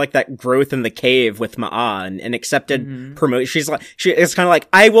went through like that growth in the cave with Ma'a and accepted promotion, it's kind of like,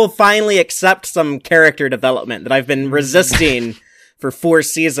 I will finally accept some character development that I've been resisting for 4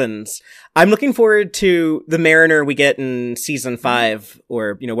 seasons. I'm looking forward to the Mariner we get in season 5,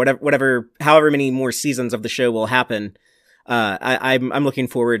 or however many more seasons of the show will happen. I'm looking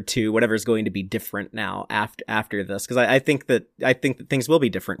forward to whatever's going to be different now after this, because I think that things will be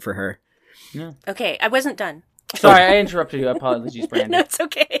different for her. Yeah. Okay, I wasn't done. Sorry, I interrupted you. Apologies, Brandi. No, it's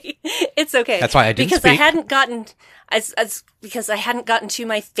okay. It's okay. That's why I didn't speak. I hadn't gotten because I hadn't gotten to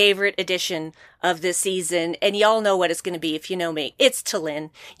my favorite edition of this season, and y'all know what it's going to be if you know me. It's T'Lyn.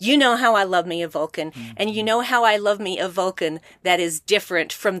 You know how I love me a Vulcan, and you know how I love me a Vulcan that is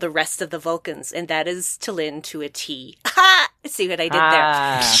different from the rest of the Vulcans, and that is T'Lyn to a T. Ha! See what I did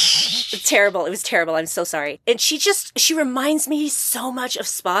there? It's terrible. It was terrible. I'm so sorry. And she reminds me so much of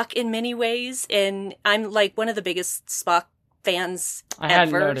Spock in many ways, and I'm like one of the biggest Spock fans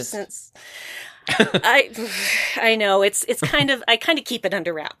ever since. I know it's kind of, I kind of keep it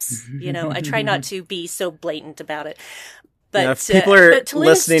under wraps. I try not to be so blatant about it. But if people are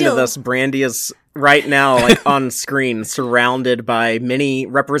listening to this, Brandi is right now like on screen, surrounded by many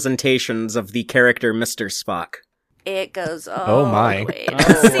representations of the character Mr. Spock. It goes all the way to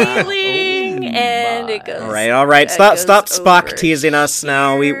the ceiling, and it goes. All right. Stop Spock teasing us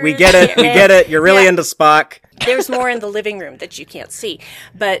now. We get it. We get it. You're really into Spock. There's more in the living room that you can't see.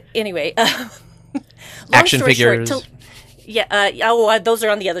 But anyway, action figures. Those are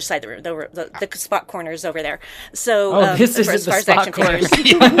on the other side of the room. The Spock corner is over there. So, this is the Spock corner.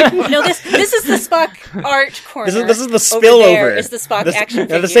 No, this is the Spock art corner. This is the spillover. Is the Spock action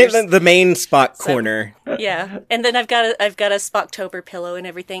figures. The main Spock corner. Yeah, and then I've got a Spocktober pillow and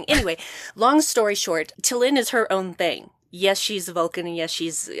everything. Anyway, long story short, T'Lyn is her own thing. Yes, she's a Vulcan, and yes,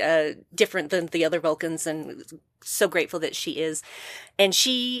 she's different than the other Vulcans, and so grateful that she is. And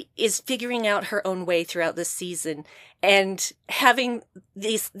she is figuring out her own way throughout this season, and having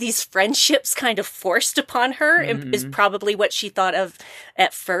these friendships kind of forced upon her is probably what she thought of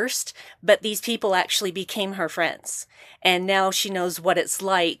at first, but these people actually became her friends. And now she knows what it's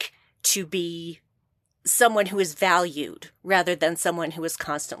like to be someone who is valued rather than someone who is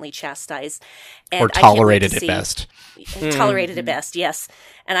constantly chastised. And Or tolerated at best. Tolerated at best, yes.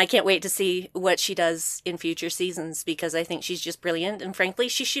 And I can't wait to see what she does in future seasons because I think she's just brilliant. And frankly,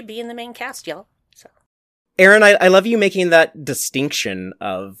 she should be in the main cast, y'all. So, Aaron, I love you making that distinction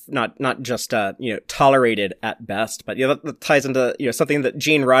of not just tolerated at best, but that ties into something that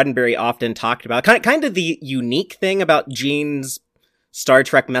Gene Roddenberry often talked about. Kind of the unique thing about Gene's Star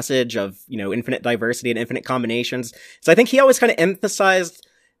Trek message of infinite diversity and infinite combinations. So I think he always kind of emphasized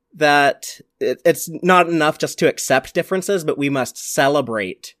that it's not enough just to accept differences, but we must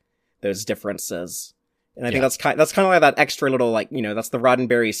celebrate those differences. And I think that's kind of like that extra little, that's the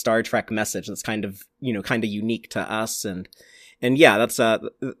Roddenberry Star Trek message that's kind of unique to us. And yeah, that's,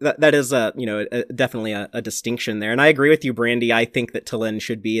 that is, definitely a distinction there. And I agree with you, Brandi. I think that T'Lyn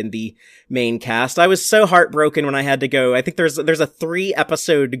should be in the main cast. I was so heartbroken when I had to go. I think there's a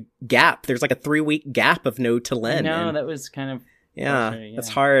 3-episode gap. There's like a 3-week gap of no T'Lyn. No, that was kind of, yeah, it's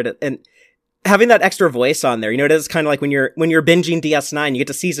hard. And having that extra voice on there, it is kind of like when you're binging DS9, you get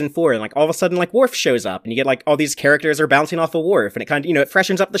to season 4 and all of a sudden Worf shows up and you get all these characters are bouncing off of Worf and it kind of, it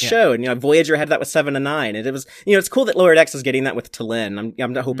freshens up the show. And, Voyager had that with 7 and 9 and it was, it's cool that Lower Decks is getting that with T'Lyn.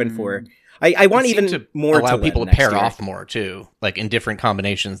 I'm hoping for, I want even to more allow T'Lyn people to next pair year. off more too, in different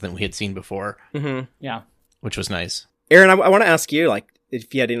combinations than we had seen before. Mm-hmm. Yeah. Which was nice. Aaron, I want to ask you,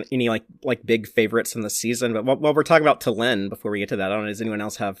 if you had any big favorites in the season, but while we're talking about T'Lyn, before we get to that, I don't know, does anyone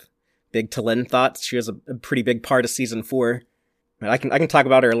else have big T'Lyn thoughts? She was a pretty big part of season 4. I can talk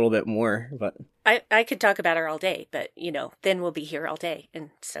about her a little bit more, but I could talk about her all day, but then we'll be here all day, and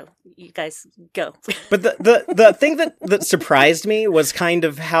so you guys go. But the thing that surprised me was kind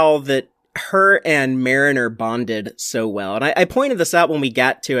of how that her and Mariner bonded so well. And I pointed this out when we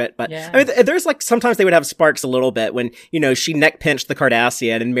got to it, but I mean, there's sometimes they would have sparks a little bit when, she neck pinched the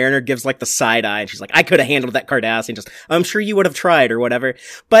Cardassian and Mariner gives the side eye and she's like, I could have handled that Cardassian. I'm sure you would have tried or whatever.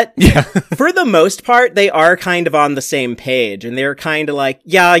 But for the most part, they are kind of on the same page and they're kind of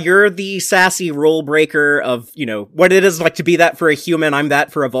yeah, you're the sassy rule breaker of, what it is like to be that for a human. I'm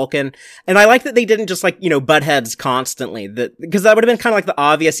that for a Vulcan. And I like that they didn't just butt heads constantly, because that would have been kind of the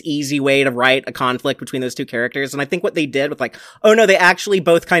obvious, easy way to write a conflict between those two characters. And I think what they did with oh no, they actually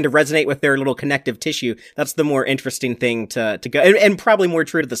both kind of resonate with their little connective tissue. That's the more interesting thing to go, and probably more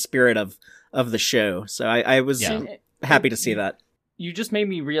true to the spirit of the show. So I was happy to see that. You just made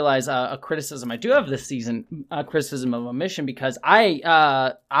me realize a criticism I do have this season, a criticism of omission, because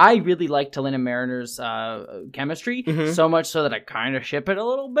I really like T'Lyn and Mariner's chemistry, so much so that I kind of ship it a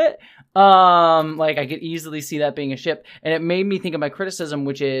little bit. I could easily see that being a ship, and it made me think of my criticism,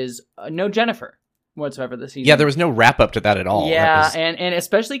 which is no Jennifer whatsoever this season. Yeah, there was no wrap up to that at all. Yeah, and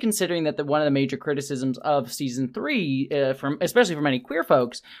especially considering that one of the major criticisms of season 3, especially from many queer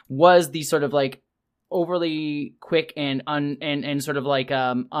folks, was the sort of overly quick and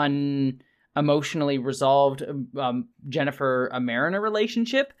unemotionally resolved Jennifer Mariner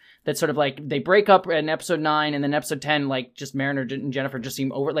relationship. That sort of they break up in episode 9 and then episode 10, just Mariner and Jennifer just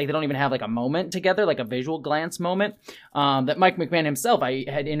seem over, they don't even have a moment together, a visual glance moment. That Mike McMahan himself, I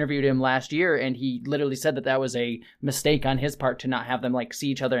had interviewed him last year and he literally said that was a mistake on his part to not have them see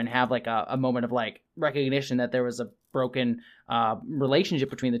each other and have a moment of recognition that there was a broken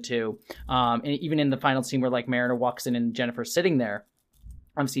relationship between the two. And even in the final scene where Mariner walks in and Jennifer's sitting there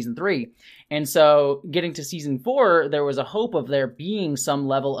on season 3. And so getting to season 4, there was a hope of there being some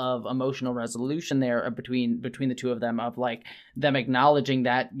level of emotional resolution there between the two of them, of them acknowledging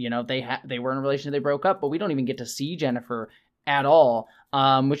that, they were in a relationship, they broke up, but we don't even get to see Jennifer at all,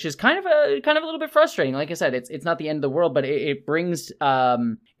 which is kind of a little bit frustrating. Like I said, it's not the end of the world, but it brings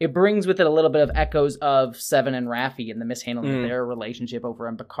with it a little bit of echoes of Seven and Raffi and the mishandling of their relationship over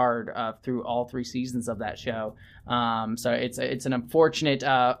on Picard through all 3 seasons of that show. So it's an unfortunate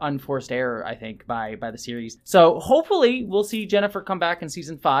unforced error, I think, by the series. So hopefully we'll see Jennifer come back in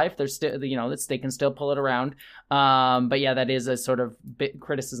season 5. There's still they can still pull it around. But yeah, that is a sort of bit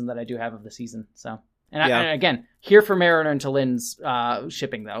criticism that I do have of the season. So. And again, here for Mariner and T'Lyn's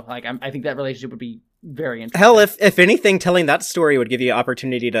shipping, though. I think that relationship would be very interesting. Hell, if anything, telling that story would give you an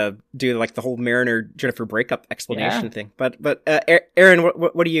opportunity to do the whole Mariner-Jennifer breakup explanation thing. But Aaron,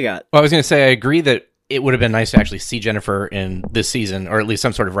 what do you got? Well, I was going to say, I agree that it would have been nice to actually see Jennifer in this season, or at least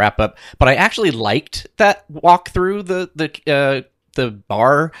some sort of wrap-up. But I actually liked that walk through the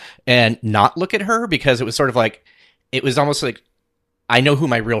bar and not look at her, because it was sort of it was almost I know who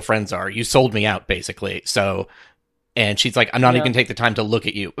my real friends are. You sold me out, basically. So, and she's I'm not even going to take the time to look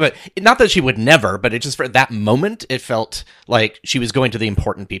at you. But not that she would never, but it just, for that moment, it felt like she was going to the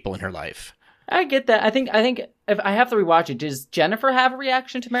important people in her life. I get that. I think if I have to rewatch it, does Jennifer have a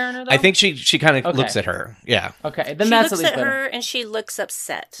reaction to Mariner, though? I think she kind of looks at her. Yeah. Okay, then she that's looks at least at better. her and she looks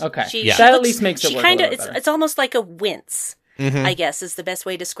upset. Okay, she that looks, at least makes it work a little better. It's almost like a wince. Mm-hmm. I guess is the best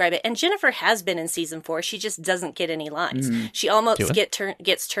way to describe it. And Jennifer has been in season 4. She just doesn't get any lines. Mm-hmm. She almost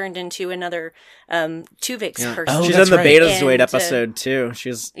gets turned into another Tuvix person. Oh, she's in the Betazoid episode too.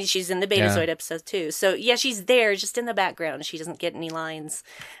 She's in the Betazoid episode too. So yeah, she's there just in the background. She doesn't get any lines.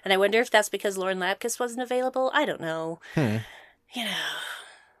 And I wonder if that's because Lauren Lapkus wasn't available. I don't know. You know.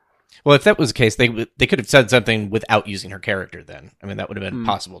 Well, if that was the case, they could have said something without using her character. Then I mean, that would have been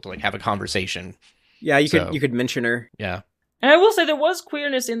possible to like have a conversation. Yeah, you could mention her. Yeah. And I will say there was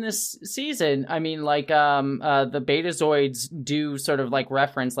queerness in this season. I mean, like, the Betazoids do sort of like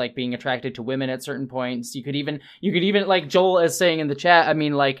reference like being attracted to women at certain points. You could even like Joel is saying in the chat. I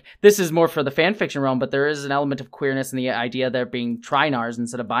mean, like this is more for the fan fiction realm, but there is an element of queerness in the idea there being trinars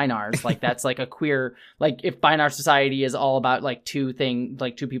instead of binars. Like that's like a queer, like if binar society is all about like two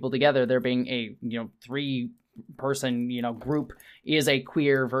people together, there being a 3-person group is a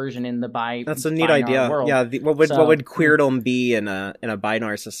queer version in the That's a neat idea. World. Yeah, what would queerdom be in a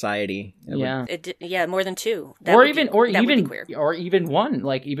binar society? More than 2. Or even one.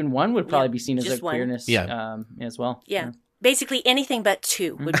 Like even one would probably be seen as a queerness as well. Yeah. Basically anything but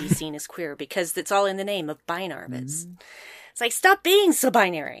 2 would be seen as queer because it's all in the name of binar. It's like stop being so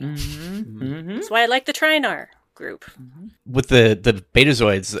binary. That's why I like the trinar group. With the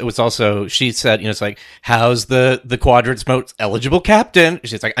Betazoids, it was also, she said, it's like, how's the Quadrant's most eligible captain?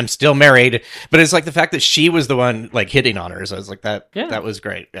 She's like, I'm still married. But it's like the fact that she was the one like hitting on her. So I was like, that was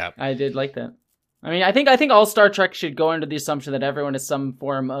great. Yeah. I did like that. I mean, I think all Star Trek should go under the assumption that everyone is some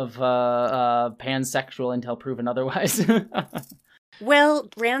form of pansexual until proven otherwise. Well,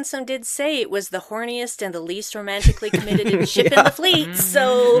 Ransom did say it was the horniest and the least romantically committed ship in the fleet,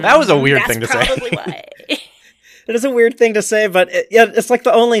 so that was a weird thing to say. That's probably why. It is a weird thing to say, but it's like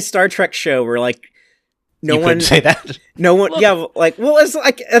the only Star Trek show where like no one couldn't say that. No one, it's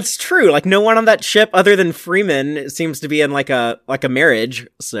like it's true. Like no one on that ship other than Freeman seems to be in like a marriage.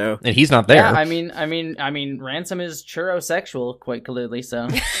 So and he's not there. Yeah, I mean, Ransom is churrosexual quite clearly. So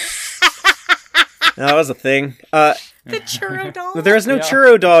that was a thing. The churro doll. There is no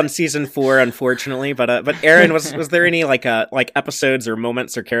churro doll in season 4, unfortunately. But Aaron, was there any like episodes or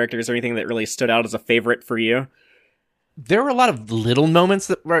moments or characters or anything that really stood out as a favorite for you? There were a lot of little moments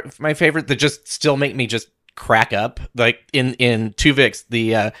that were my favorite that just still make me just crack up. Like in Tuvix,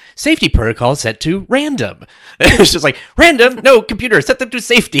 the safety protocol is set to random. It's just like, random? No, computer, set them to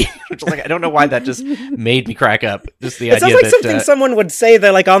safety. Which, like, I don't know why that just made me crack up. Just the idea sounds like something someone would say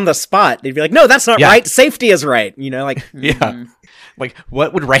that like on the spot. They'd be like, no, that's not right. Safety is right. Like yeah. Like,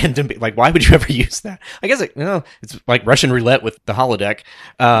 what would random be? Like, why would you ever use that? I guess it's like Russian roulette with the holodeck.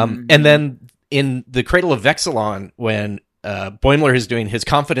 And then in the Cradle of Vexilon, when Boimler is doing his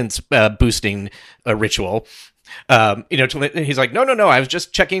confidence boosting ritual, he's like, no, I was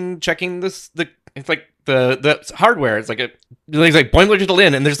just checking this. It's like the hardware. It's like he's like Boimler to the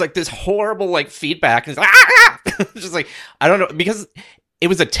Lin, and there's like this horrible like feedback. And it's like, it's just like, I don't know, because it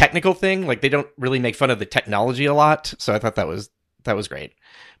was a technical thing. Like they don't really make fun of the technology a lot, so I thought that was great.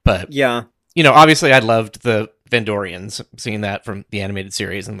 But yeah, obviously I loved the Vandorians, seeing that from the animated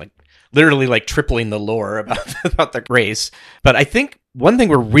series and like literally like tripling the lore about the race. But I think one thing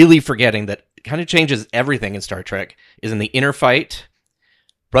we're really forgetting that kind of changes everything in Star Trek is in the inner fight,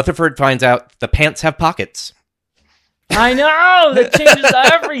 Rutherford finds out the pants have pockets. I know! That changes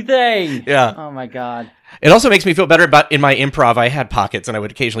everything! Yeah. Oh my god. It also makes me feel better about in my improv, I had pockets and I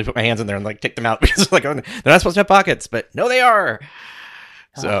would occasionally put my hands in there and like take them out because like, they're not supposed to have pockets, but no, they are.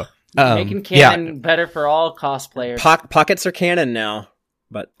 So making canon better for all cosplayers. Pockets are canon now.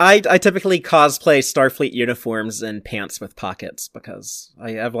 But I typically cosplay Starfleet uniforms and pants with pockets because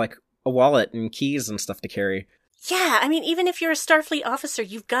I have like a wallet and keys and stuff to carry. Yeah, I mean, even if you're a Starfleet officer,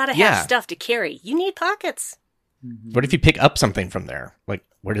 you've got to have stuff to carry. You need pockets. What if you pick up something from there? Like,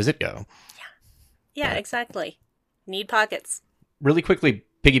 where does it go? Yeah, exactly. Need pockets. Really quickly,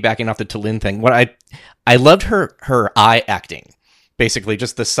 piggybacking off the T'Lyn thing, what I loved her eye acting. Basically,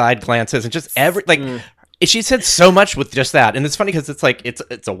 just the side glances and just she said so much with just that, and it's funny because it's like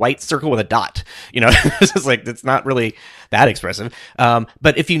it's a white circle with a dot. It's just like it's not really that expressive.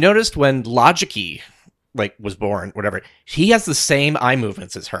 But if you noticed when Logicky was born, whatever, he has the same eye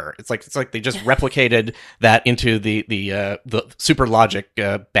movements as her. It's like they just replicated that into the Super Logic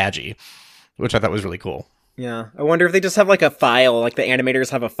Badgie, which I thought was really cool. Yeah, I wonder if they just have like a file, like the animators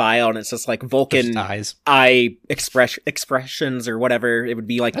have a file, and it's just like Vulcan eyes. eye expressions or whatever it would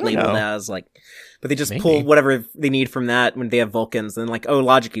be like labeled as, like. But they just pull whatever they need from that when they have Vulcans, and like, oh,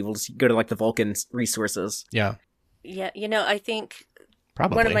 logically, we'll just go to like the Vulcan resources. Yeah. Yeah, I think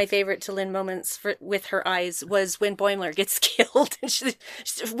probably one of my favorite T'Lyn moments with her eyes was when Boimler gets killed, and she,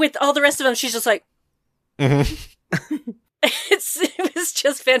 with all the rest of them, she's just like. Mm-hmm. It was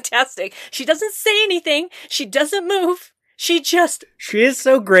just fantastic. She doesn't say anything. She doesn't move. She is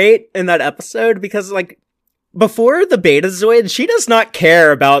so great in that episode because, like, before the Betazoid, she doesn't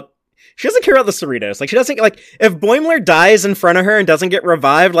care about the Cerritos. Like, she doesn't, like, if Boimler dies in front of her and doesn't get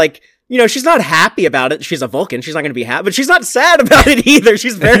revived, like, she's not happy about it. She's a Vulcan. She's not going to be happy, but she's not sad about it either.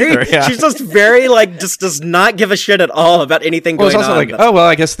 She's she's just very, like, just does not give a shit at all about anything going on. It's also like, oh, well,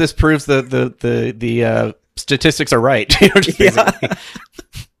 I guess this proves the statistics are right. Yeah.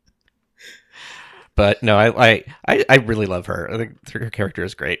 But no, I really love her. I think her character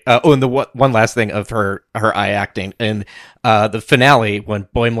is great. And the one last thing of her eye acting in the finale when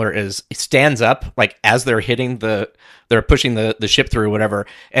Boimler stands up, like as they're pushing the ship through or whatever,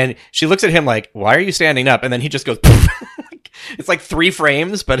 and she looks at him like, "Why are you standing up?" And then he just goes. It's like 3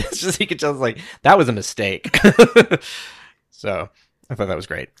 frames, but it's just he could tell like that was a mistake. So I thought that was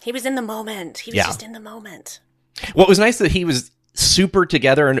great. He was in the moment. He was just in the moment. Well, it was nice that he was super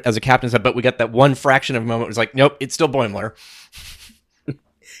together and as a captain stuff, but we got that one fraction of a moment. It was like, nope, it's still Boimler.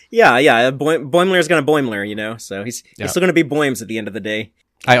 Yeah. Boimler is going to Boimler, so he's still going to be Boims at the end of the day.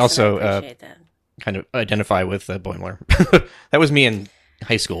 I also kind of identify with Boimler. That was me in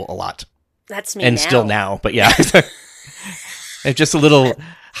high school a lot. That's me and now. Still now, but yeah. And just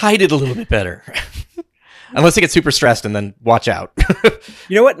hide it a little bit better. Unless I get super stressed and then watch out.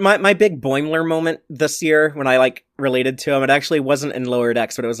 You know what? My big Boimler moment this year when I related to him, it actually wasn't in Lower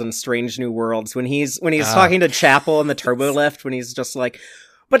Decks, but it was in Strange New Worlds when he's talking to Chapel in the turbo lift when he's just like,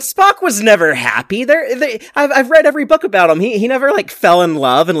 but Spock was never happy. I've read every book about him. He never fell in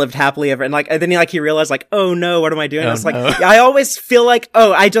love and lived happily ever. And then he realized oh no, what am I doing? Oh, it's I always feel like,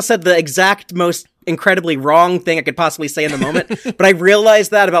 oh, I just said the exact most incredibly wrong thing I could possibly say in the moment. But I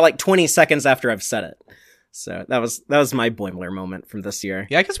realized that about 20 seconds after I've said it. So that was my Boimler moment from this year.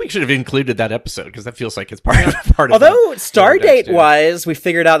 Yeah, I guess we should have included that episode because that feels like it's part of. Although Stardate wise, we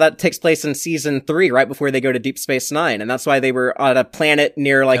figured out that takes place in season 3, right before they go to Deep Space Nine, and that's why they were on a planet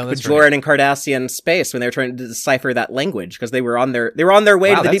near Bajoran and Cardassian space when they were trying to decipher that language because they were on their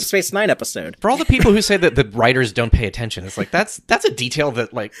way to the Deep Space Nine episode. For all the people who say that the writers don't pay attention, it's that's a detail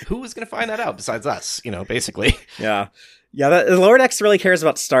that who is going to find that out besides us? Basically. Yeah. The Lower Decks really cares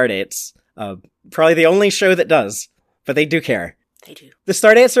about Stardates. Probably the only show that does, but they do care. They do. The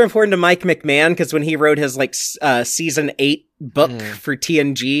Stardates are important to Mike McMahan because when he wrote his season 8 book for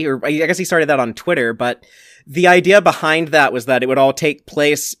TNG, or I guess he started that on Twitter, but the idea behind that was that it would all take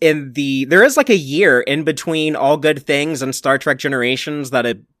place there is a year in between All Good Things and Star Trek Generations that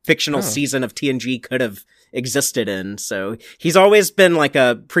a fictional season of TNG could have existed in. So he's always been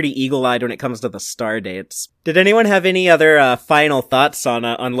a pretty eagle-eyed when it comes to the Stardates. Did anyone have any other final thoughts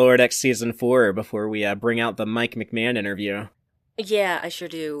on Lower Decks season 4 before we bring out the Mike McMahan interview? Yeah, I sure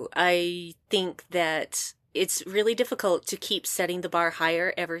do. I think that it's really difficult to keep setting the bar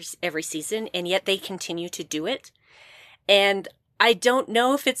higher every season, and yet they continue to do it. And I don't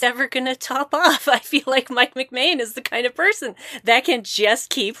know if it's ever going to top off. I feel like Mike McMahan is the kind of person that can just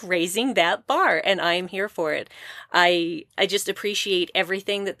keep raising that bar, and I'm here for it. I just appreciate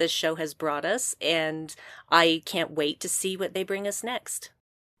everything that this show has brought us, and I can't wait to see what they bring us next.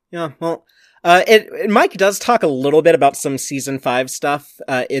 Yeah, well, Mike does talk a little bit about some season 5 stuff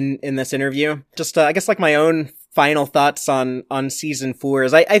in this interview. Just I guess my own final thoughts on season 4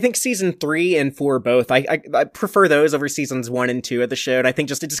 is I think season 3 and 4 both. I prefer those over seasons 1 and 2 of the show. And I think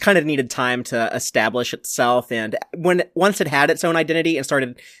it just kind of needed time to establish itself. And once it had its own identity and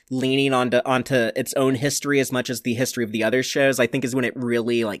started leaning onto its own history as much as the history of the other shows, I think is when it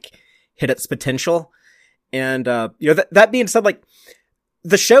really hit its potential. And that being said,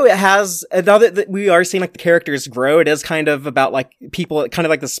 the show, it has, now that we are seeing the characters grow, it is kind of about people, kind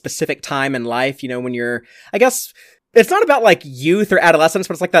of the specific time in life, when you're, I guess, it's not about youth or adolescence,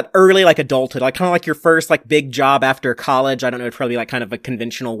 but it's that early adulthood, kind of your first big job after college. I don't know, it's probably kind of a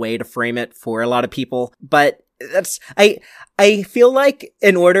conventional way to frame it for a lot of people, but I feel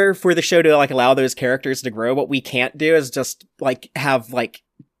in order for the show to allow those characters to grow, what we can't do is just have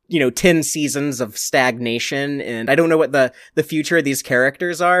 10 seasons of stagnation, and I don't know what the future of these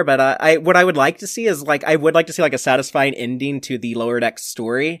characters are, but what I would like to see is I would like to see a satisfying ending to the Lower Decks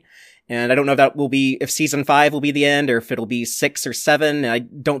story. And I don't know if that will be, if season 5 will be the end or if it'll be 6 or 7. I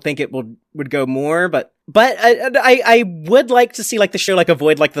don't think it would go more, but But I would like to see like the show like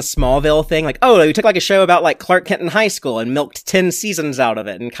avoid like the Smallville thing, like, oh, we took like a show about like Clark Kent in high school and milked 10 seasons out of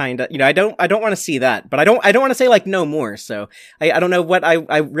it, and kind of, I don't want to see that, but I don't want to say like no more. So I don't know what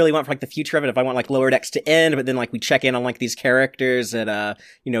I really want for like the future of it. If I want like Lower Decks to end, but then like we check in on like these characters that Alex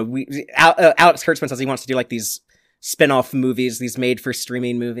Kurtzman says he wants to do like these spin-off movies, these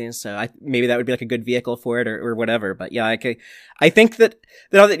made-for-streaming movies, so maybe that would be like a good vehicle for it, or whatever. But yeah, I think that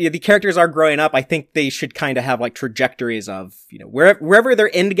the characters are growing up. I think they should kind of have like trajectories of, wherever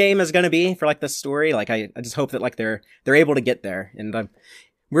their end game is going to be for like the story. Like I just hope that like they're able to get there. And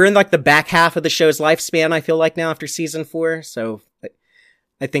we're in like the back half of the show's lifespan, I feel like, now after season 4. So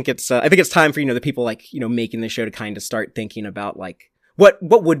I think it's time for, the people like, making the show to kind of start thinking about like, what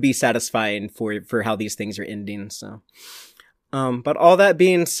would be satisfying for how these things are ending. So, but all that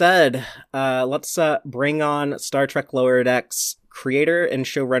being said, let's bring on Star Trek Lower Decks creator and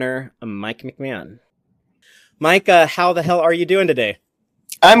showrunner Mike McMahan. Mike, how the hell are you doing today?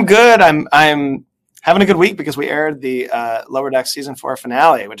 I'm good. I'm having a good week because we aired the Lower Decks season 4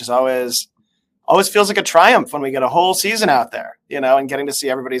 finale, which is always feels like a triumph when we get a whole season out there, and getting to see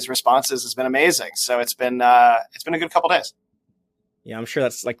everybody's responses has been amazing. So it's been a good couple days. Yeah, I'm sure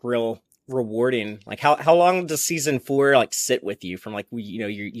that's like real rewarding. Like how long does season 4 like sit with you from like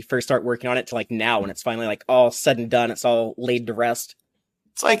you first start working on it to like now when it's finally like all said and done, it's all laid to rest?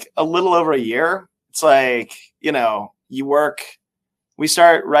 It's like a little over a year. It's like, we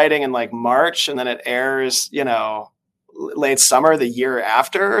start writing in like March and then it airs, late summer the year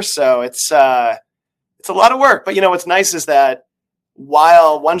after. So it's a lot of work. But what's nice is that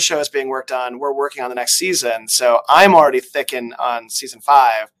while one show is being worked on, we're working on the next season. So I'm already thickened on season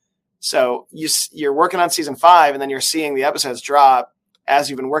 5. So you're working on season 5 and then you're seeing the episodes drop as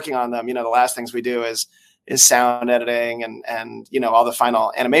you've been working on them. The last things we do is sound editing and all the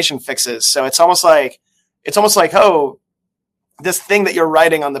final animation fixes. So it's almost like, oh, this thing that you're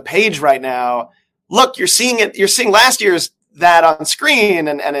writing on the page right now, look, you're seeing last year's that on screen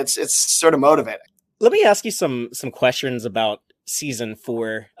and it's sort of motivating. Let me ask you some questions about season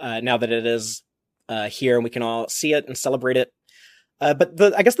 4, now that it is here and we can all see it and celebrate it.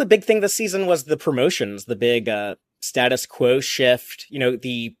 But I guess the big thing this season was the promotions, the big status quo shift,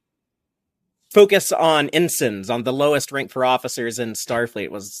 the focus on ensigns, on the lowest rank for officers in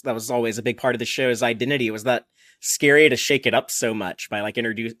Starfleet that was always a big part of the show's identity. Was that scary to shake it up so much by like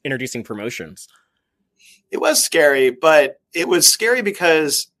introducing promotions? It was scary, but it was scary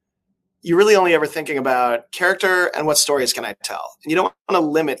because you're really only ever thinking about character and what stories can I tell? And you don't want to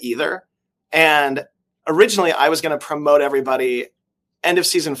limit either. And originally I was going to promote everybody end of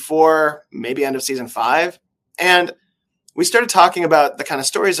season 4, maybe end of season 5. And we started talking about the kind of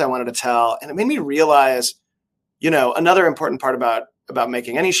stories I wanted to tell. And it made me realize, another important part about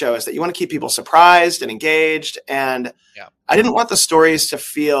making any show is that you want to keep people surprised and engaged. And I didn't want the stories to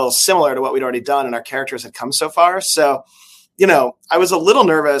feel similar to what we'd already done and our characters had come so far. So I was a little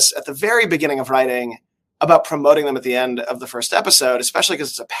nervous at the very beginning of writing about promoting them at the end of the first episode, especially because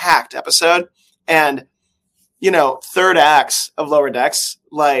it's a packed episode. And, third acts of Lower Decks,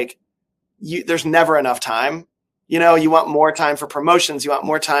 there's never enough time. You want more time for promotions. You want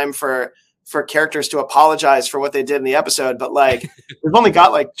more time for characters to apologize for what they did in the episode. But we've only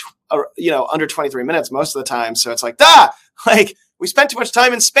got under 23 minutes most of the time. So it's we spent too much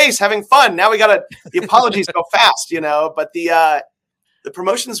time in space having fun. Now we got the apologies go fast, but the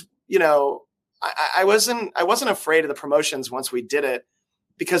promotions, I wasn't afraid of the promotions once we did it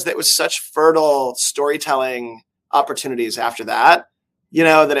because it was such fertile storytelling opportunities after that,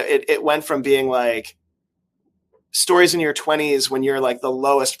 that it went from being stories in your 20s when you're the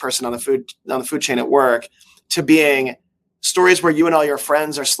lowest person on the food chain at work to being stories where you and all your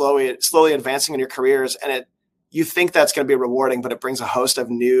friends are slowly advancing in your careers. And you think that's going to be rewarding, but it brings a host of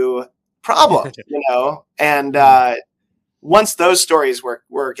new problems, and once those stories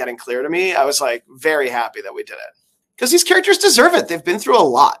were getting clear to me, I was very happy that we did it because these characters deserve it. They've been through a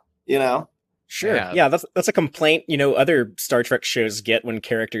lot, Sure. Yeah. That's a complaint, other Star Trek shows get when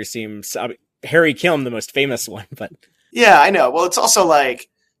characters seem, Harry Kim, the most famous one, but yeah, I know. Well, it's also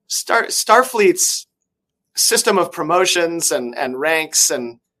Starfleet's system of promotions and ranks,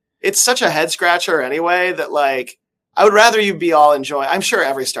 and it's such a head scratcher anyway that I would rather you be all enjoying. I'm sure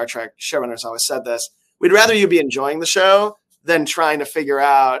every Star Trek showrunner's always said this. We'd rather you be enjoying the show than trying to figure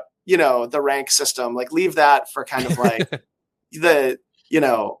out, the rank system. Leave that for kind of the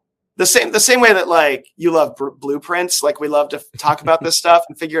same way that you love blueprints. We love to talk about this stuff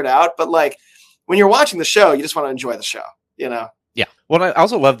and figure it out. But when you're watching the show, you just want to enjoy the show, Yeah. Well, I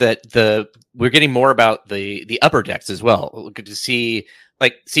also love that we're getting more about the upper decks as well. Good to see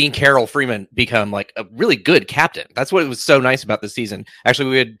like seeing Carol Freeman become like a really good captain. That's what was so nice about this season.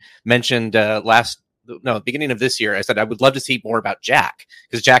 Actually, we had mentioned beginning of this year, I said I would love to see more about Jack,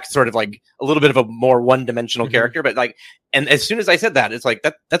 because Jack is sort of like a little bit of a more one-dimensional character. But like, and as soon as I said that, it's like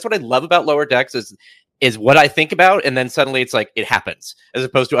that's what I love about Lower Decks is what I think about, and then suddenly it's like it happens, as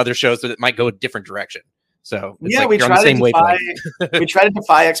opposed to other shows that might go a different direction. So it's like we you're on the same wavelength. We try to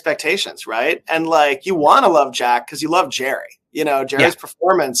defy expectations, right? And like, you want to love Jack because you love Jerry. You know, Jerry's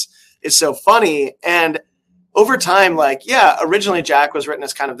performance is so funny, and over time, like, originally Jack was written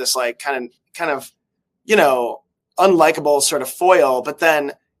as kind of this like kind of you know, unlikable sort of foil, but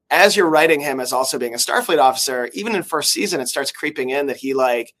then as you're writing him as also being a Starfleet officer, even in first season, it starts creeping in that he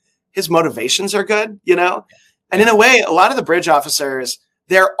like his motivations are good, you know, and in a way, a lot of the bridge officers,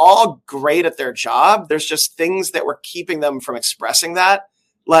 they're all great at their job. There's just things that were keeping them from expressing that.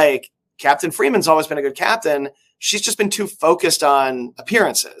 Like Captain Freeman's always been a good captain. She's just been too focused on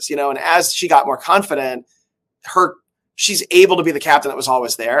appearances, you know, and as she got more confident, she's able to be the captain that was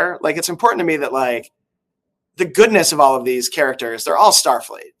always there. Like, it's important to me that like the goodness of all of these characters, they're all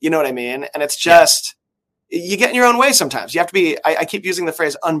Starfleet. You know what I mean? And it's just, you get in your own way sometimes. You have to be, I keep using the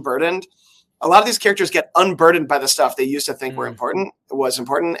phrase unburdened. A lot of these characters get unburdened by the stuff they used to think was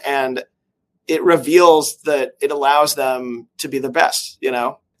important. And it reveals that it allows them to be the best, you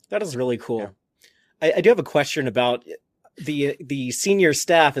know? That is really cool. Yeah. I do have a question about the senior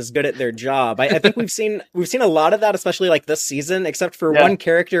staff is good at their job. I think we've seen a lot of that, especially like this season, except for one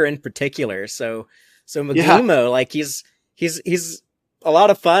character in particular. So McGlimo, like he's a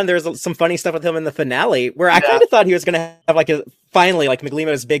lot of fun. There's some funny stuff with him in the finale where I kind of thought he was going to have like finally like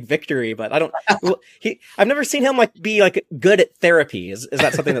McGlimo's big victory, but I don't, I've never seen him like be like good at therapy. Is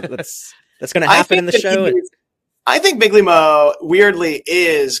that something that's going to happen in the show? I think McGlimo weirdly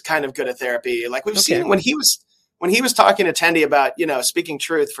is kind of good at therapy. Like we've seen when he was talking to Tendi about, you know, speaking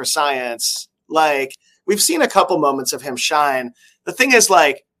truth for science, like we've seen a couple moments of him shine. The thing is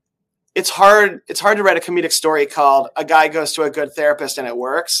like, it's hard to write a comedic story called A Guy Goes to a Good Therapist and It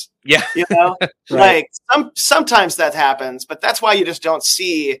Works. Yeah. You know, right. Like sometimes that happens, but that's why you just don't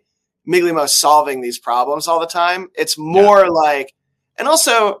see Miglimo solving these problems all the time. It's more like, and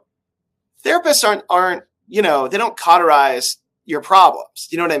also therapists aren't, you know, they don't cauterize your problems.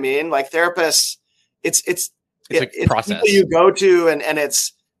 You know what I mean? Like therapists, it's a process you go to and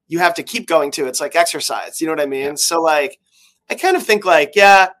it's, you have to keep going to. It's like exercise. You know what I mean? Yeah. So like, I kind of think like,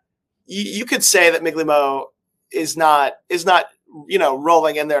 you could say that Miglimo is not, you know,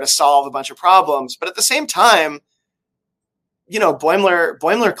 rolling in there to solve a bunch of problems, but at the same time, you know,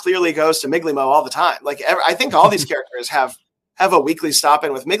 Boimler clearly goes to Miglimo all the time. Like I think all these characters have a weekly stop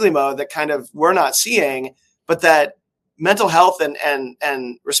in with Miglimo that kind of we're not seeing, but that mental health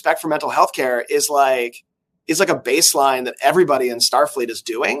and respect for mental health care is like a baseline that everybody in Starfleet is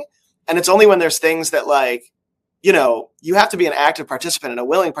doing. And it's only when there's things that like, you know, you have to be an active participant and a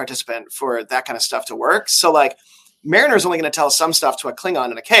willing participant for that kind of stuff to work. So like Mariner's only going to tell some stuff to a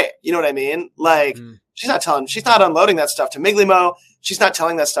Klingon in a cave. You know what I mean? Like she's not unloading that stuff to Miglimo. She's not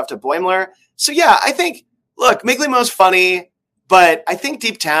telling that stuff to Boimler. So yeah, I think, look, Miglimo's funny, but I think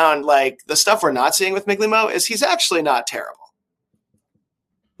deep down, like the stuff we're not seeing with Miglimo is he's actually not terrible.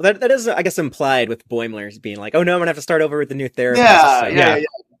 Well, that is, I guess, implied with Boimler's being like, oh no, I'm going to have to start over with the new therapist. Yeah.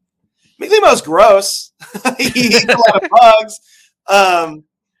 Miglimo's gross. He eats a lot of bugs.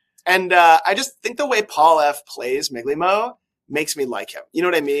 And I just think the way Paul F. plays Miglimo makes me like him. You know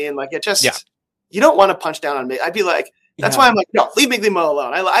what I mean? Like it just, you don't want to punch down on me. I'd be like, that's why I'm like, no, leave Miglimo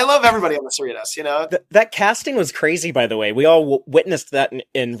alone. I love everybody on the Cerritos, you know? That casting was crazy, by the way. We all witnessed that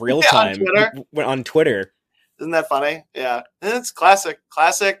in real time on Twitter. Isn't that funny? Yeah. And it's classic,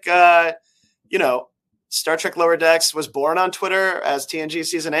 you know, Star Trek Lower Decks was born on Twitter as TNG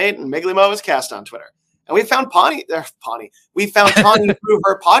Season 8, and Miglimo was cast on Twitter. And we found Tawny through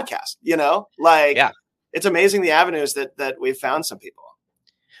her podcast, you know? Like, it's amazing the avenues that we've found some people.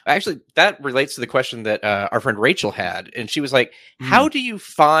 Actually, that relates to the question that our friend Rachel had. And she was like, how do you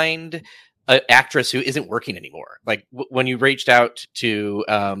find an actress who isn't working anymore? Like, when you reached out to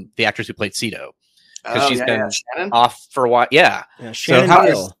the actress who played Cedo. Because she's been off for a while. Yeah.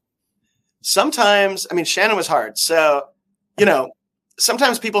 Shannon. Sometimes, I mean, Shannon was hard. So, you know,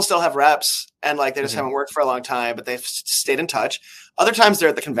 sometimes people still have reps and like they just haven't worked for a long time, but they've stayed in touch. Other times they're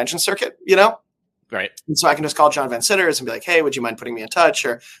at the convention circuit, you know? Right. And so I can just call John Van Sitters and be like, hey, would you mind putting me in touch?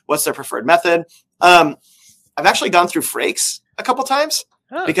 Or what's their preferred method? I've actually gone through Frakes a couple times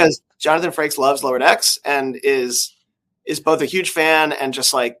because Jonathan Frakes loves Lower Decks and is both a huge fan and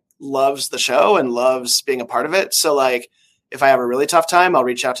just like loves the show and loves being a part of it. So like, if I have a really tough time, I'll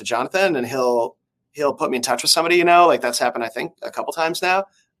reach out to Jonathan and he'll he'll put me in touch with somebody, you know, like that's happened, I think, a couple times now.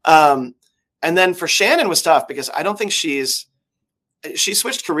 And then for Shannon was tough because I don't think she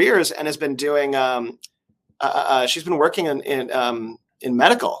switched careers and has been doing, she's been working in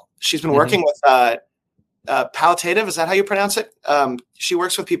medical. She's been working with palliative. Is that how you pronounce it? She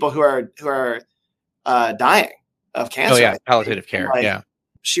works with people who are dying of cancer. Oh yeah, palliative care. Like,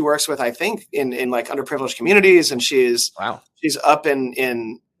 she works with, I think, in like underprivileged communities, and she's up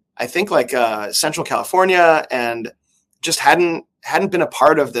in I think like Central California, and just hadn't been a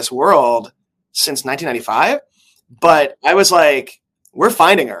part of this world since 1995. But I was like, we're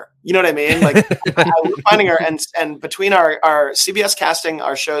finding her. You know what I mean? Like we're finding her, and between our CBS casting,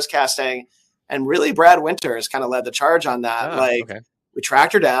 our show's casting, and really Brad Winters kind of led the charge on that. We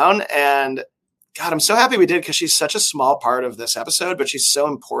tracked her down, and God, I'm so happy we did, because she's such a small part of this episode, but she's so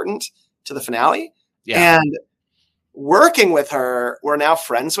important to the finale. Yeah. And working with her, we're now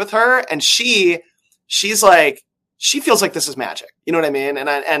friends with her, and she's like, she feels like this is magic. You know what I mean?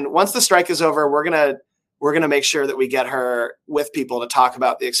 And once the strike is over, we're gonna make sure that we get her with people to talk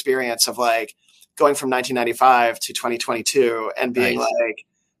about the experience of like going from 1995 to 2022 and being like,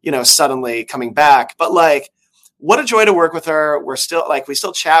 you know, suddenly coming back. But like, what a joy to work with her. We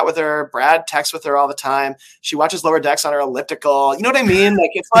still chat with her. Brad texts with her all the time. She watches Lower Decks on her elliptical. You know what I mean?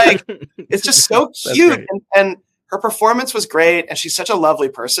 Like, it's like, it's just so cute. And her performance was great. And she's such a lovely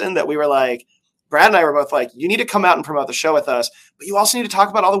person that we were like, Brad and I were both like, you need to come out and promote the show with us, but you also need to talk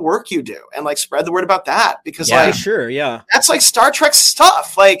about all the work you do and like spread the word about that, because that's like Star Trek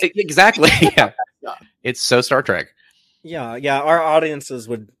stuff. Like exactly. Yeah. It's so Star Trek. Yeah. Our audiences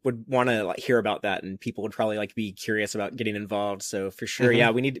would want to like hear about that, and people would probably like be curious about getting involved. So for sure,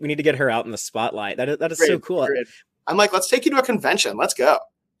 we need to get her out in the spotlight. That is great, so cool. Great. I'm like, let's take you to a convention. Let's go.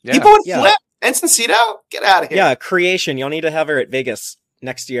 Yeah. People would flip. Ensign get out of here. Yeah, Creation. You'll need to have her at Vegas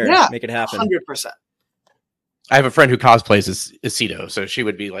next year. Yeah, make it happen. 100%. I have a friend who cosplays as Cedo, so she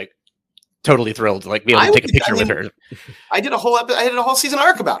would be like totally thrilled to like be able to take a picture with her. I did a whole season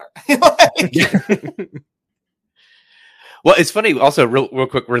arc about her. Well, it's funny. Also, real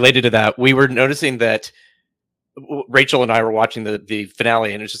quick, related to that, we were noticing that Rachel and I were watching the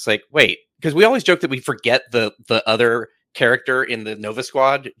finale, and it's just like, wait, because we always joke that we forget the other character in the Nova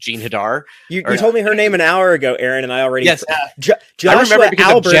Squad, Jean Hadar. You told me her name an hour ago, Aaron, and I already Joshua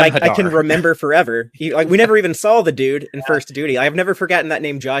Albert. I can remember forever. We never even saw the dude in First Duty. I've never forgotten that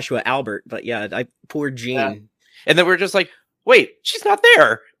name, Joshua Albert. But poor Jean. Yeah. And then we're just like, wait, she's not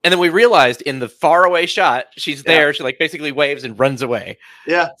there. And then we realized in the faraway shot, she's there. She like basically waves and runs away.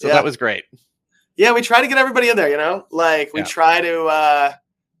 Yeah. So that was great. Yeah, we try to get everybody in there, you know? Like we try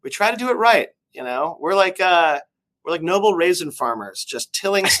to do it right, you know? We're like noble raisin farmers just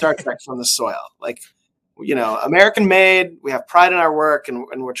tilling Star Trek from the soil. Like, you know, American made, we have pride in our work, and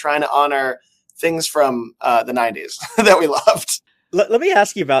we're trying to honor things from the 90s that we loved. Let me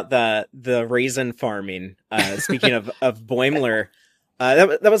ask you about the raisin farming. Speaking of Boimler,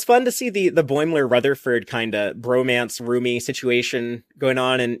 that was fun to see the Boimler Rutherford kind of bromance roomie situation going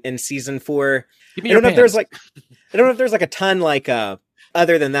on in season 4. I don't know if there's like a ton like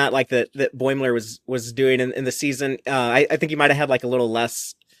other than that, like that Boimler was doing in the season. I think he might have had like a little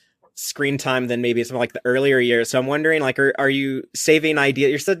less screen time than maybe some like the earlier years. So I'm wondering, like, are you saving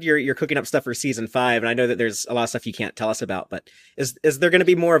ideas? You said you're cooking up stuff for season 5, and I know that there's a lot of stuff you can't tell us about, but is there going to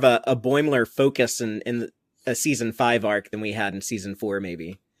be more of a Boimler focus in a season 5 arc than we had in season 4,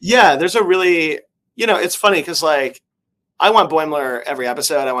 maybe? Yeah, there's a really, you know, it's funny because like I want Boimler every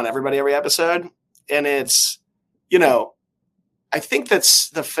episode. I want everybody every episode, and it's, you know, I think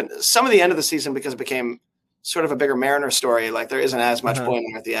that's some of the end of the season, because it became sort of a bigger Mariner story. Like there isn't as much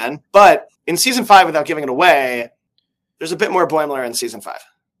Boimler at the end, but in season 5, without giving it away, there's a bit more Boimler in season 5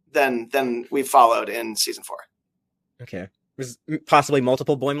 than we followed in season 4. Okay. There's possibly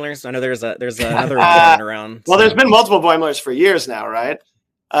multiple Boimlers. I know there's another one going around. Well, there's been multiple Boimlers for years now, right?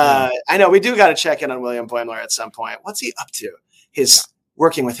 I know we do got to check in on William Boimler at some point. What's he up to?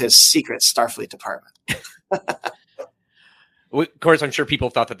 Working with his secret Starfleet department. Of course, I'm sure people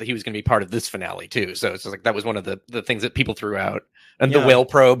thought that he was going to be part of this finale too. So it's just like that was one of the things that people threw out, and the whale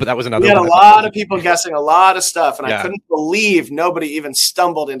probe. But that was another. We had a lot of people guessing a lot of stuff, and I couldn't believe nobody even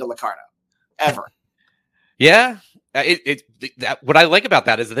stumbled into Locarno ever. Yeah, what I like about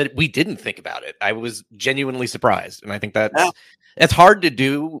that is that we didn't think about it. I was genuinely surprised, and I think that's hard to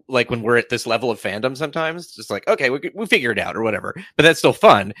do. Like when we're at this level of fandom, sometimes it's just like, okay, we figure it out or whatever. But that's still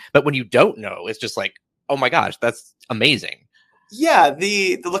fun. But when you don't know, it's just like, oh my gosh, that's amazing. Yeah,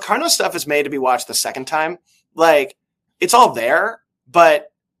 the Locarno stuff is made to be watched the second time. Like, it's all there,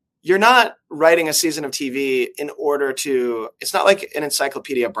 but you're not writing a season of TV in order to, it's not like an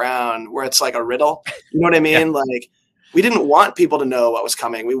Encyclopedia Brown where it's like a riddle. You know what I mean? Like, we didn't want people to know what was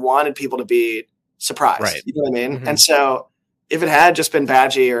coming. We wanted people to be surprised. Right. You know what I mean? And so if it had just been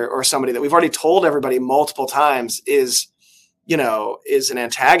Badgie or somebody that we've already told everybody multiple times is an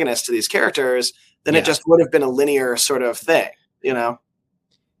antagonist to these characters, then it just would have been a linear sort of thing, you know?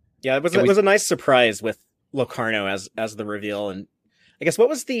 Yeah, it was a nice surprise with Locarno as the reveal. And I guess what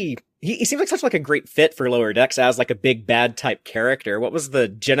was he seems like such like a great fit for Lower Decks as like a big bad type character. What was the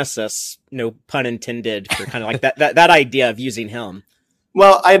genesis, no pun intended, for kind of like that idea of using him?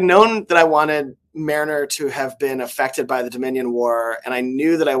 Well, I had known that I wanted Mariner to have been affected by the Dominion War, and I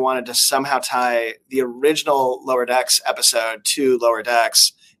knew that I wanted to somehow tie the original Lower Decks episode to Lower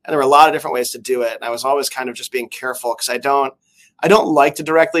Decks. And there were a lot of different ways to do it. And I was always kind of just being careful because I don't like to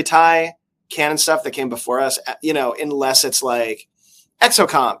directly tie canon stuff that came before us, unless it's like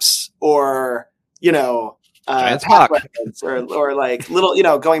exocomps or, Giant Spock. or like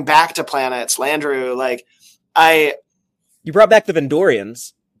little, going back to planets, Landru. Like you brought back the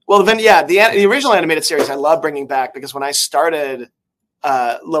Vendorians. Well, then, yeah, the original animated series I love bringing back because when I started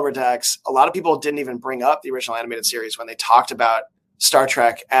Lower Decks, a lot of people didn't even bring up the original animated series when they taled about Star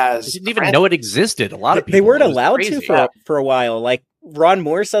Trek as they didn't even know it existed. A lot of people, they weren't allowed to for a while. Like Ron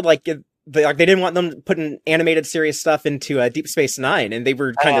Moore said, they didn't want them putting animated series stuff into Deep Space Nine, and they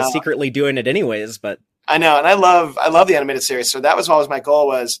were kind of secretly doing it anyways. But I know, and I love the animated series. So that was always my goal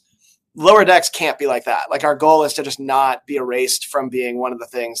was Lower Decks can't be like that. Like our goal is to just not be erased from being one of the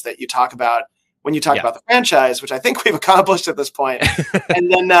things that you talk about when you talk about the franchise, which I think we've accomplished at this point.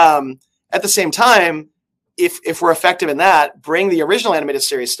 And then at the same time, if we're effective in that, bring the original animated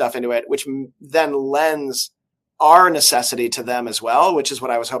series stuff into it, which then lends our necessity to them as well, which is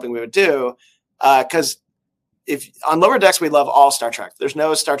what I was hoping we would do. Because if on Lower Decks, we love all Star Trek. There's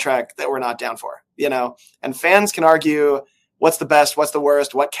no Star Trek that we're not down for, and fans can argue what's the best, what's the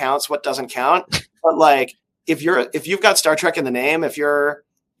worst, what counts, what doesn't count. But like, if you've got Star Trek in the name, if you're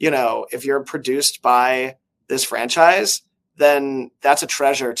produced by this franchise, then that's a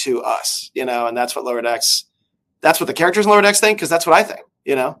treasure to us, and that's what that's what the characters in Lower Decks think. Cause that's what I think,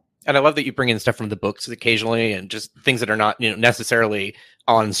 And I love that you bring in stuff from the books occasionally and just things that are not, necessarily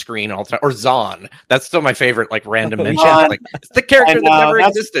on screen all the time. Or Zahn. That's still my favorite, like random mention. Like it's the character that never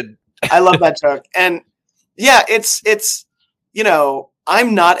existed. I love that joke. And yeah, it's,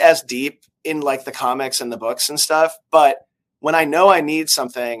 I'm not as deep in like the comics and the books and stuff, but when I know I need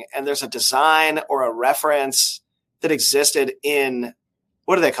something and there's a design or a reference that existed in,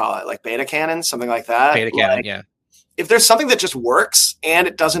 what do they call it? Like beta canon, something like that. Beta canon, yeah. If there's something that just works and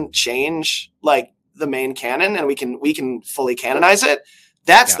it doesn't change like the main canon and we can fully canonize it,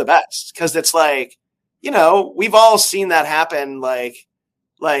 that's the best. Cause it's like, we've all seen that happen. Like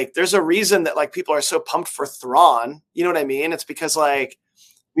there's a reason that like people are so pumped for Thrawn. You know what I mean? It's because like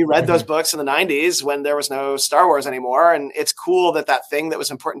we read those books in the 90s when there was no Star Wars anymore. And it's cool that thing that was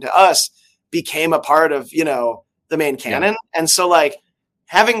important to us became a part of, the main canon. Yeah. And so like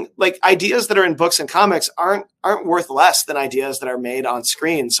having like ideas that are in books and comics aren't worth less than ideas that are made on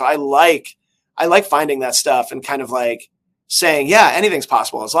screen. So I like finding that stuff and kind of like saying, yeah, anything's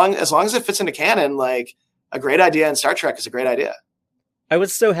possible. As long as it fits into canon, like a great idea in Star Trek is a great idea. I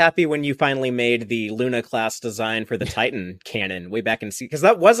was so happy when you finally made the Luna class design for the Titan canon way back in because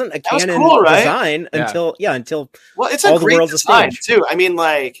that wasn't a canon design until well, it's a great design too. I mean,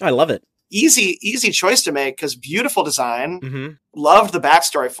 like I love it. Easy choice to make because beautiful design. Loved the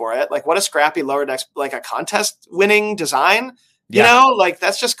backstory for it. Like what a scrappy Lower Decks, like a contest winning design. Like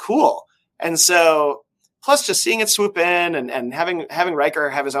that's just cool. And so plus just seeing it swoop in and having Riker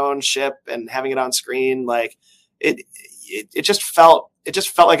have his own ship and having it on screen, like it just felt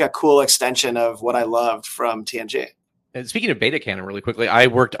like a cool extension of what I loved from TNG. And speaking of beta canon really quickly, I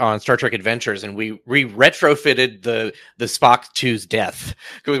worked on Star Trek Adventures and we retrofitted the Spock 2's death.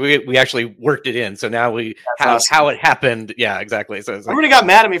 We actually worked it in. So now how it happened. Yeah, exactly. So everybody got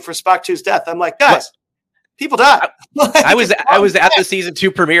mad at me for Spock 2's death. I'm like, guys, people die. I was at the season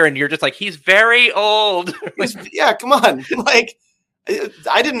 2 premiere and you're just like, he's very old. Yeah, come on. Like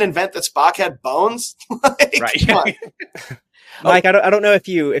I didn't invent that Spock had bones. Right. Mike, I don't know if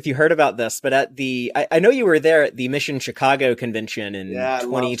you heard about this, but at I know you were there at the Mission Chicago convention in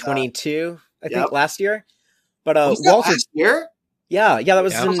 2022, I think last year. But Walter, last year? Yeah, that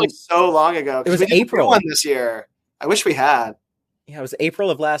was like so long ago. It was we didn't April do one this year. I wish we had. Yeah, it was April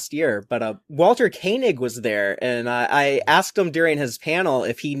of last year, but Walter Koenig was there, and I asked him during his panel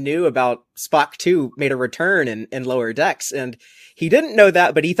if he knew about Spock 2 made a return in Lower Decks, and he didn't know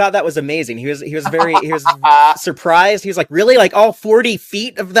that, but he thought that was amazing. He was surprised. He was like, really? Like all 40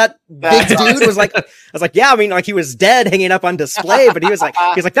 feet of that big dude was like, I was like, yeah, I mean, like he was dead hanging up on display, but he was like,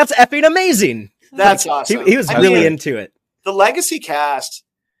 that's effing amazing. That's like, awesome. He was really into it. The Legacy cast,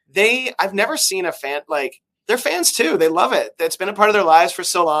 I've never seen a fan, like, they're fans too. They love it. It's been a part of their lives for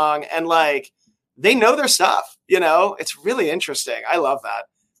so long. And like, they know their stuff, it's really interesting. I love that.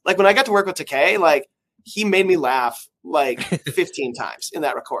 Like when I got to work with Takei, like he made me laugh like 15 times in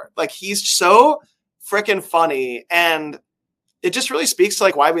that record. Like he's so freaking funny. And it just really speaks to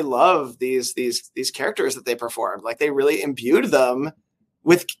like why we love these characters that they performed. Like they really imbued them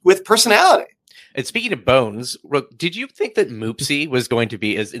with personality. And speaking of Bones, did you think that Moopsie was going to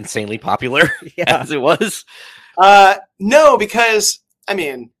be as insanely popular as it was? No, because I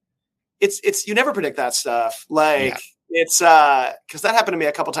mean, it's you never predict that stuff. Like it's because that happened to me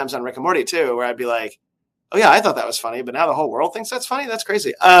a couple times on Rick and Morty too, where I'd be like, "Oh yeah, I thought that was funny, but now the whole world thinks that's funny. That's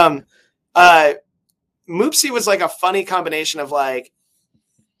crazy." Moopsie was like a funny combination of like,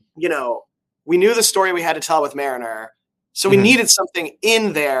 we knew the story we had to tell with Mariner, so we needed something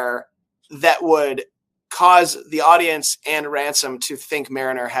in there that would cause the audience and Ransom to think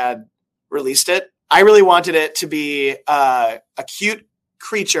Mariner had released it. I really wanted it to be a cute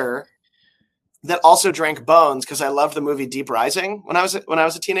creature that also drank bones because I loved the movie Deep Rising when I was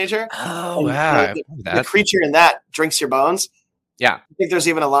a teenager. Oh, wow. The creature in that drinks your bones. Yeah. I think there's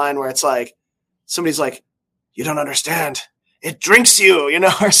even a line where it's like, somebody's like, "You don't understand. It drinks you,"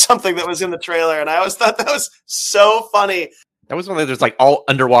 or something that was in the trailer. And I always thought that was so funny. That was one of those like all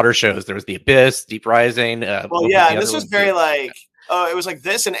underwater shows. There was The Abyss, Deep Rising. This was very like, it was like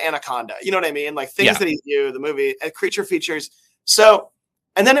this and Anaconda. You know what I mean? Like things that he knew, the movie, creature features. So,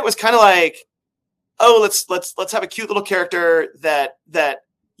 and then it was kind of like, let's have a cute little character that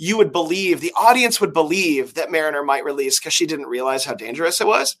you would believe, the audience would believe that Mariner might release because she didn't realize how dangerous it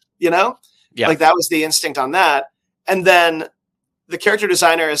was. Yeah. Like that was the instinct on that. And then the character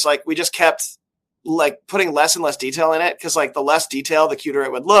designer is like, we just kept like putting less and less detail in it because like the less detail, the cuter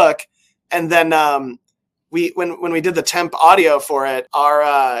it would look. And then when we did the temp audio for it,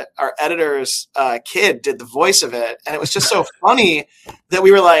 our editor's kid did the voice of it, and it was just so funny that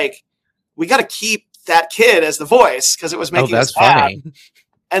we were like, we got to keep that kid as the voice because it was making us laugh.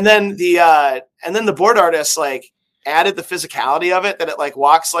 And then the board artist like added the physicality of it, that it like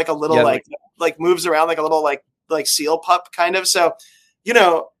walks like a little like moves around like a little like seal pup kind of. So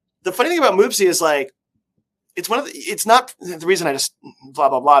the funny thing about Moopsie is like, it's not the reason I just blah,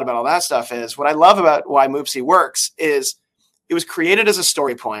 blah, blah about all that stuff is what I love about why Moopsie works is it was created as a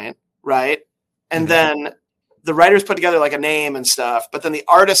story point, right? And then the writers put together like a name and stuff, but then the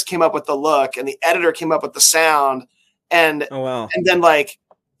artist came up with the look and the editor came up with the sound and then like,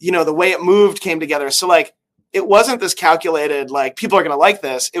 the way it moved came together. So like, it wasn't this calculated, like people are going to like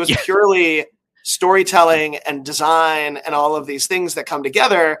this. It was purely storytelling and design and all of these things that come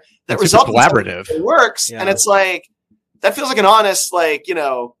together that result in collaborative. It works. Yeah. And it's like, that feels like an honest, like,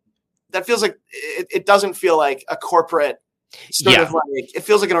 that feels like it doesn't feel like a corporate sort of like, it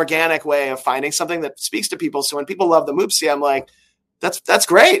feels like an organic way of finding something that speaks to people. So when people love the Moopsie, I'm like, that's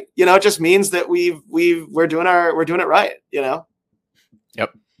great. It just means that we're doing it right.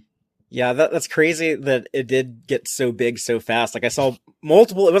 Yep. Yeah, that's crazy that it did get so big so fast. Like I saw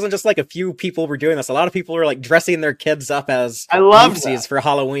multiple, it wasn't just like a few people were doing this. A lot of people were like dressing their kids up as Moopsies for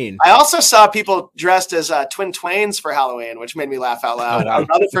Halloween. I also saw people dressed as twin Twains for Halloween, which made me laugh out loud. A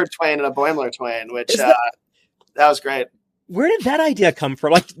Rutherford Twain and a Boimler Twain, which that was great. Where did that idea come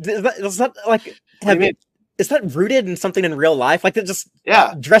from? Like, is that rooted in something in real life? Like, just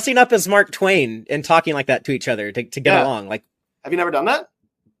dressing up as Mark Twain and talking like that to each other to get along. Like, have you never done that?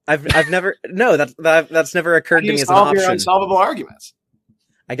 I've never that's never occurred to me as an option. Your unsolvable arguments.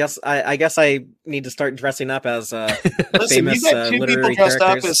 I guess I need to start dressing up as Listen, famous you get two literary people dressed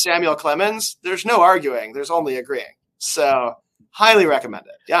characters. up as Samuel Clemens. There's no arguing. There's only agreeing. So highly recommend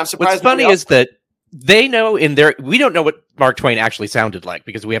it. Yeah, I'm surprised. What's funny is that they know we don't know what Mark Twain actually sounded like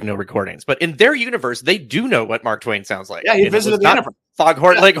because we have no recordings. But in their universe, they do know what Mark Twain sounds like. Yeah, he visited the universe.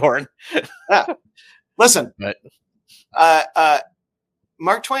 Foghorn Leghorn. Yeah. Listen,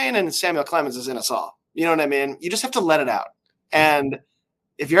 Mark Twain and Samuel Clemens is in us all. You know what I mean? You just have to let it out. And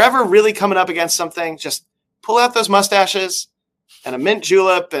if you're ever really coming up against something, just pull out those mustaches and a mint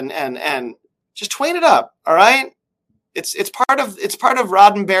julep and just Twain it up. All right. It's part of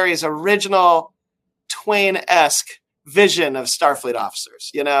Roddenberry's original Twain-esque vision of Starfleet officers.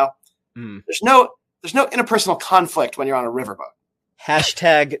 There's no interpersonal conflict when you're on a riverboat.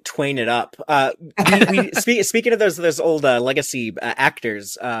 Hashtag Twain it up. Speaking of those old legacy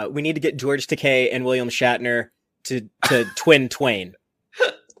actors, we need to get George Takei and William Shatner to twin Twain.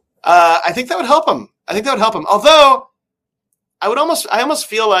 I think that would help him. Although I almost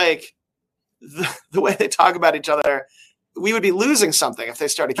feel like the way they talk about each other, we would be losing something if they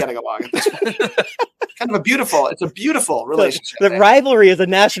started getting along at this point. It's a beautiful relationship. The rivalry is a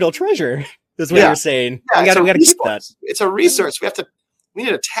national treasure, is what you're saying. Yeah, we gotta keep that. It's a resource. We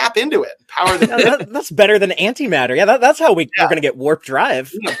need to tap into it. Power the that's better than antimatter. Yeah, that's how we're gonna get warp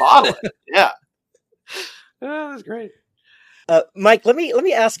drive. We need to bottle it. Yeah. Oh, that's great. Mike, let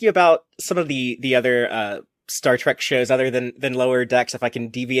me ask you about some of the other Star Trek shows other than Lower Decks, if I can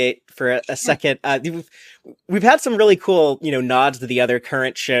deviate for a second. We've had some really cool, nods to the other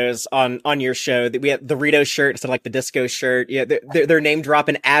current shows on your show. We had the Rito shirt instead of like the disco shirt. Yeah, their name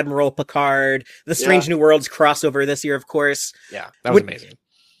dropping Admiral Picard, the Strange New Worlds crossover this year, of course. Yeah, that was amazing.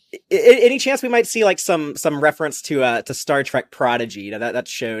 Any chance we might see like some reference to Star Trek Prodigy? That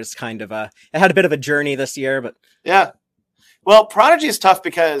show's kind of it had a bit of a journey this year, but yeah. Well, Prodigy is tough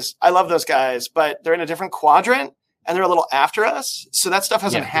because I love those guys, but they're in a different quadrant and they're a little after us. So that stuff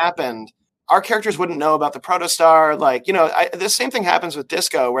hasn't happened. Our characters wouldn't know about the protostar. Like, the same thing happens with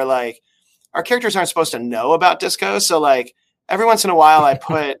Disco where like our characters aren't supposed to know about Disco. So like every once in a while I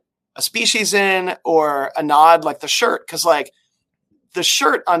put a species in or a nod like the shirt. Cause like the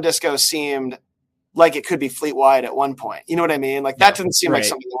shirt on Disco seemed like it could be fleet-wide at one point. You know what I mean? Like that didn't seem like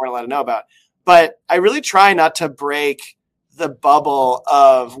something they weren't allowed to know about. But I really try not to break the bubble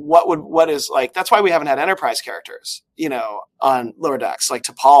of what is like. That's why we haven't had Enterprise characters, on Lower Decks. Like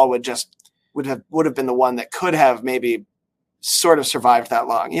T'Pol would have been the one that could have maybe sort of survived that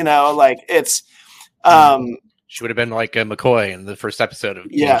long. Like it's. She would have been like McCoy in the first episode of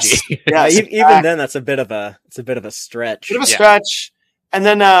TNG. Yes. Even then, that's a bit of a stretch. Stretch, and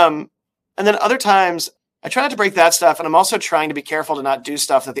then other times I try not to break that stuff, and I'm also trying to be careful to not do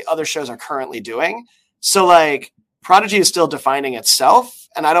stuff that the other shows are currently doing. So like. Prodigy is still defining itself,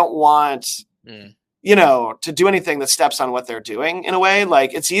 and I don't want, to do anything that steps on what they're doing in a way.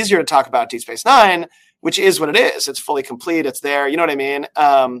 Like, it's easier to talk about Deep Space Nine, which is what it is. It's fully complete. It's there. You know what I mean?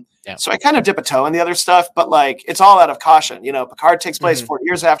 So I kind of dip a toe in the other stuff, but, like, it's all out of caution. Picard takes place 40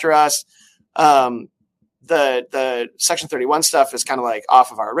 years after us. The Section 31 stuff is kind of, like,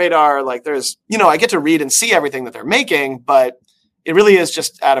 off of our radar. Like, there's, I get to read and see everything that they're making, but it really is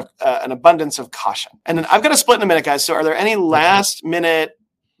just out of an abundance of caution. And then I've got to split in a minute, guys. So are there any last minute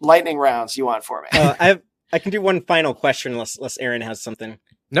lightning rounds you want for me? I can do one final question unless Aaron has something.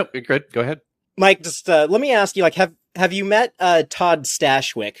 Nope, you're good. Go ahead. Mike, just let me ask you, like, have you met Todd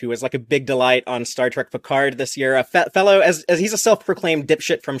Stashwick, who was like a big delight on Star Trek Picard this year? A fellow, as he's a self-proclaimed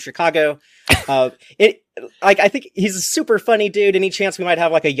dipshit from Chicago. I think he's a super funny dude. Any chance we might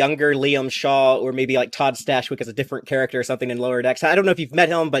have like a younger Liam Shaw or maybe like Todd Stashwick as a different character or something in Lower Decks? I don't know if you've met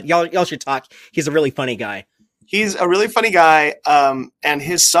him, but y'all should talk. He's a really funny guy. He's a really funny guy. And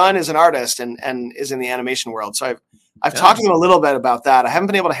his son is an artist and is in the animation world. So I've talked to him a little bit about that. I haven't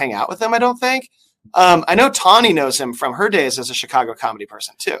been able to hang out with him, I don't think. I know Tawny knows him from her days as a Chicago comedy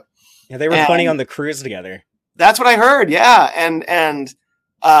person too. Yeah, they were funny on the cruise together. That's what I heard. Yeah. And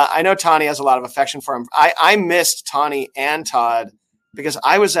I know Tawny has a lot of affection for him. I missed Tawny and Todd because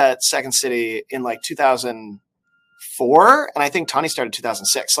I was at Second City in like 2004. And I think Tawny started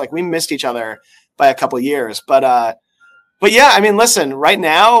 2006. Like we missed each other by a couple of years, but yeah, I mean, listen, right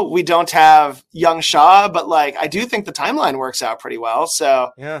now we don't have young Shaw, but like, I do think the timeline works out pretty well.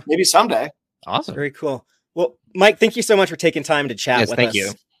 So yeah, maybe someday. Awesome. Very cool. Well, Mike, thank you so much for taking time to chat with us. Thank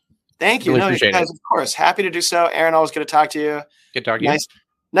you. Thank you. Really You guys, of course. Happy to do so. Aaron, always good to talk to you. Good talking to you.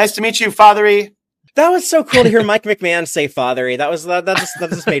 Nice to meet you, Fathery. That was so cool to hear Mike McMahan say Fathery. That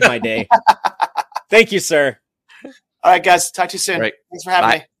just made my day. Thank you, sir. All right, guys. Talk to you soon. Right. Thanks for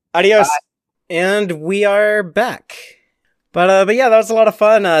having me. Adios. Bye. And we are back. But yeah, that was a lot of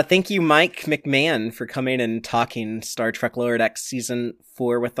fun. Thank you, Mike McMahan, for coming and talking Star Trek Lower Decks Season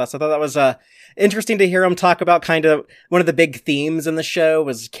 4 with us. I thought that was interesting to hear him talk about kind of one of the big themes in the show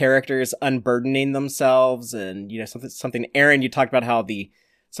was characters unburdening themselves. And, something, Aaron, you talked about how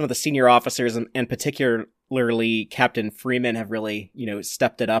some of the senior officers and particularly Captain Freeman have really,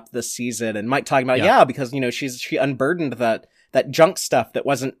 stepped it up this season. And Mike talking about, because, she unburdened that junk stuff that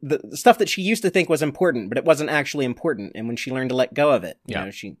wasn't the stuff that she used to think was important, but it wasn't actually important. And when she learned to let go of it,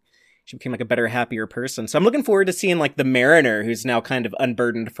 she became like a better, happier person. So I'm looking forward to seeing like the Mariner, who's now kind of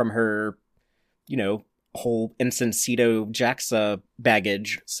unburdened from her, whole Ensign Cito Jaxa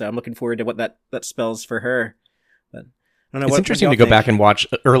baggage. So I'm looking forward to what that spells for her. I don't know. It's interesting to go back and watch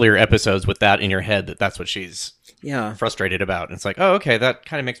earlier episodes with that in your head, that's what she's frustrated about. And it's like, oh, okay, that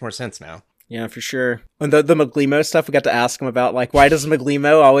kind of makes more sense now. Yeah, for sure. And the McLemo stuff, we got to ask him about, like, why does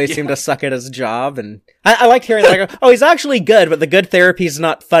McLemo always seem to suck at his job? And I like hearing, like, oh, he's actually good, but the good therapy is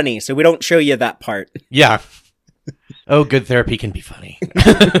not funny, so we don't show you that part. Yeah. Oh, good therapy can be funny.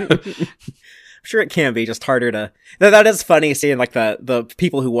 I'm sure it can be, just harder to... That is funny, seeing, like, the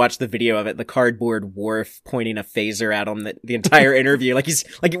people who watch the video of it, the cardboard Worf pointing a phaser at him the entire interview. Like, he's...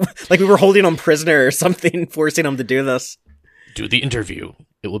 Like we were holding him prisoner or something, forcing him to do this. Do the interview.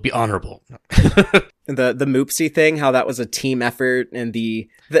 It will be honorable. The Moopsy thing, how that was a team effort, and the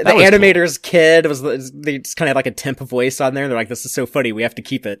animator's cool. Kid they just kind of had like a temp voice on there. They're like, "This is so funny, we have to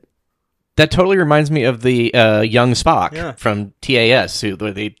keep it." That totally reminds me of the young Spock from TAS, who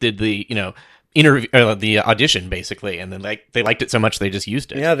they did the interview, the audition basically, and then they liked it so much they just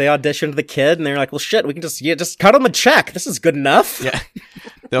used it. Yeah, they auditioned the kid, and they're like, "Well, shit, we can just cut him a check. This is good enough." Yeah,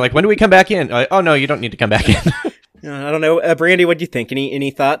 they're like, "When do we come back in?" Like, oh no, you don't need to come back in. I don't know. Brandi, what do you think?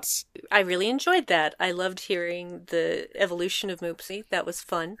 Any thoughts? I really enjoyed that. I loved hearing the evolution of Moopsy. That was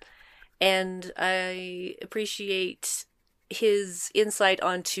fun. And I appreciate his insight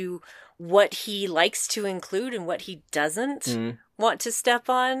onto what he likes to include and what he doesn't want to step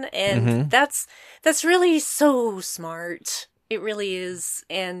on. And that's really so smart. It really is.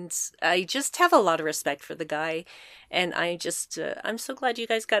 And I just have a lot of respect for the guy. And I'm so glad you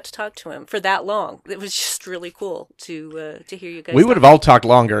guys got to talk to him for that long. It was just really cool to hear you guys. We would have all talked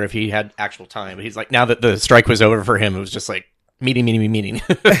longer if he had actual time. But he's like, now that the strike was over for him, it was just like meeting.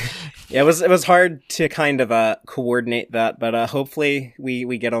 Yeah, it was hard to kind of coordinate that, but hopefully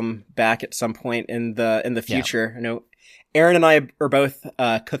we get him back at some point in the future. Yeah. I know Aaron and I are both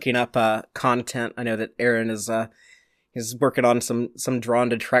cooking up content. I know that Aaron is working on some Drawn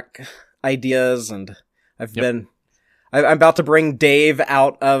to Trek ideas, and I'm about to bring Dave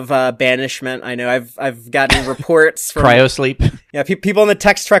out of banishment. I know I've gotten reports from cryosleep. Yeah, people in the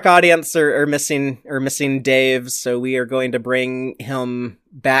Text Trek audience are missing Dave, so we are going to bring him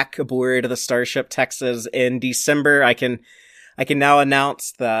back aboard the Starship Texas in December. I can now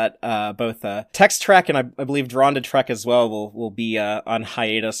announce that both Text Trek and I believe Drawn to Trek as well will be on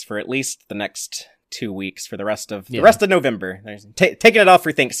hiatus for at least the next 2 weeks for the rest of November. Taking it off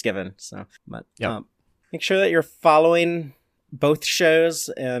for Thanksgiving. So, but make sure that you're following both shows,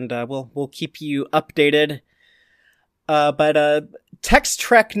 and we'll keep you updated. But Text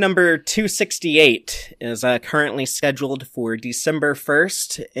Trek number 268 is currently scheduled for December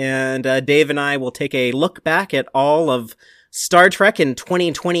 1st, and Dave and I will take a look back at all of Star Trek in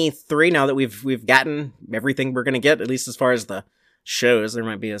 2023. Now that we've gotten everything we're going to get, at least as far as the shows. There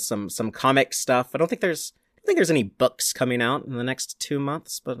might be some comic stuff. I don't think there's any books coming out in the next 2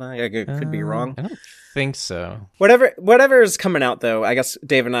 months, but I could be wrong. I don't think so. Whatever is coming out, though, I guess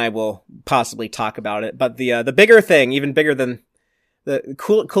Dave and I will possibly talk about it. But the bigger thing, even bigger than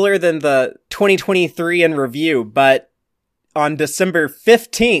cooler than the 2023 in review, but on December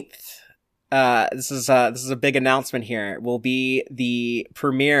 15th, this is a big announcement here. It will be the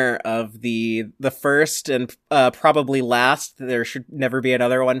premiere of the first and probably last. There should never be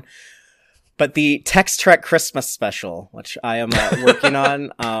another one. But the Text Trek Christmas special, which I am working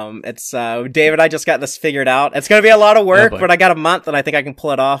on. It's Dave and I just got this figured out. It's going to be a lot of work, but I got a month and I think I can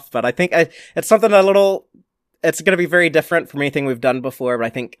pull it off. But I think it's something it's going to be very different from anything we've done before, but I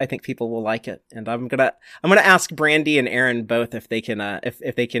think people will like it. And I'm going to ask Brandi and Aaron both if they can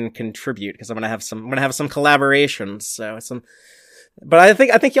if they can contribute, because I'm going to have some collaborations. So but I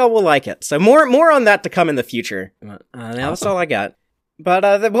think y'all will like it. So more on that to come in the future. Now that's all I got.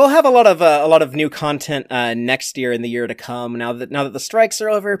 But we'll have a lot of new content next year and the year to come. Now that the strikes are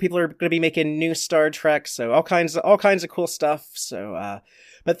over, people are going to be making new Star Trek, so all kinds of cool stuff. So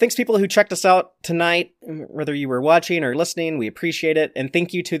but thanks people who checked us out tonight, whether you were watching or listening, we appreciate it. And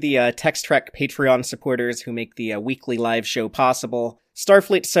thank you to the Text Trek Patreon supporters who make the weekly live show possible.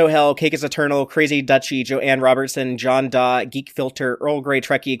 Starfleet Sohel, Cake is Eternal, Crazy Dutchie, Joanne Robertson, John Daw, Geek Filter, Earl Grey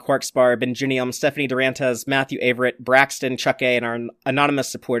Trekkie, Quarksbar, Benjinium, Stephanie Durantes, Matthew Averett, Braxton, Chuck A, and our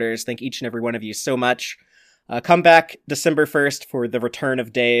anonymous supporters. Thank each and every one of you so much. Come back December 1st for the return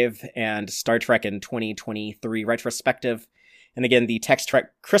of Dave and Star Trek in 2023 retrospective. And again, the Text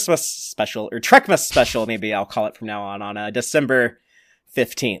Trek Christmas special, or Trekmas special, maybe I'll call it from now on December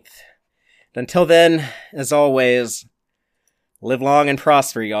 15th. And until then, as always, live long and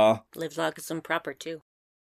prosper, y'all. Live long and proper, too.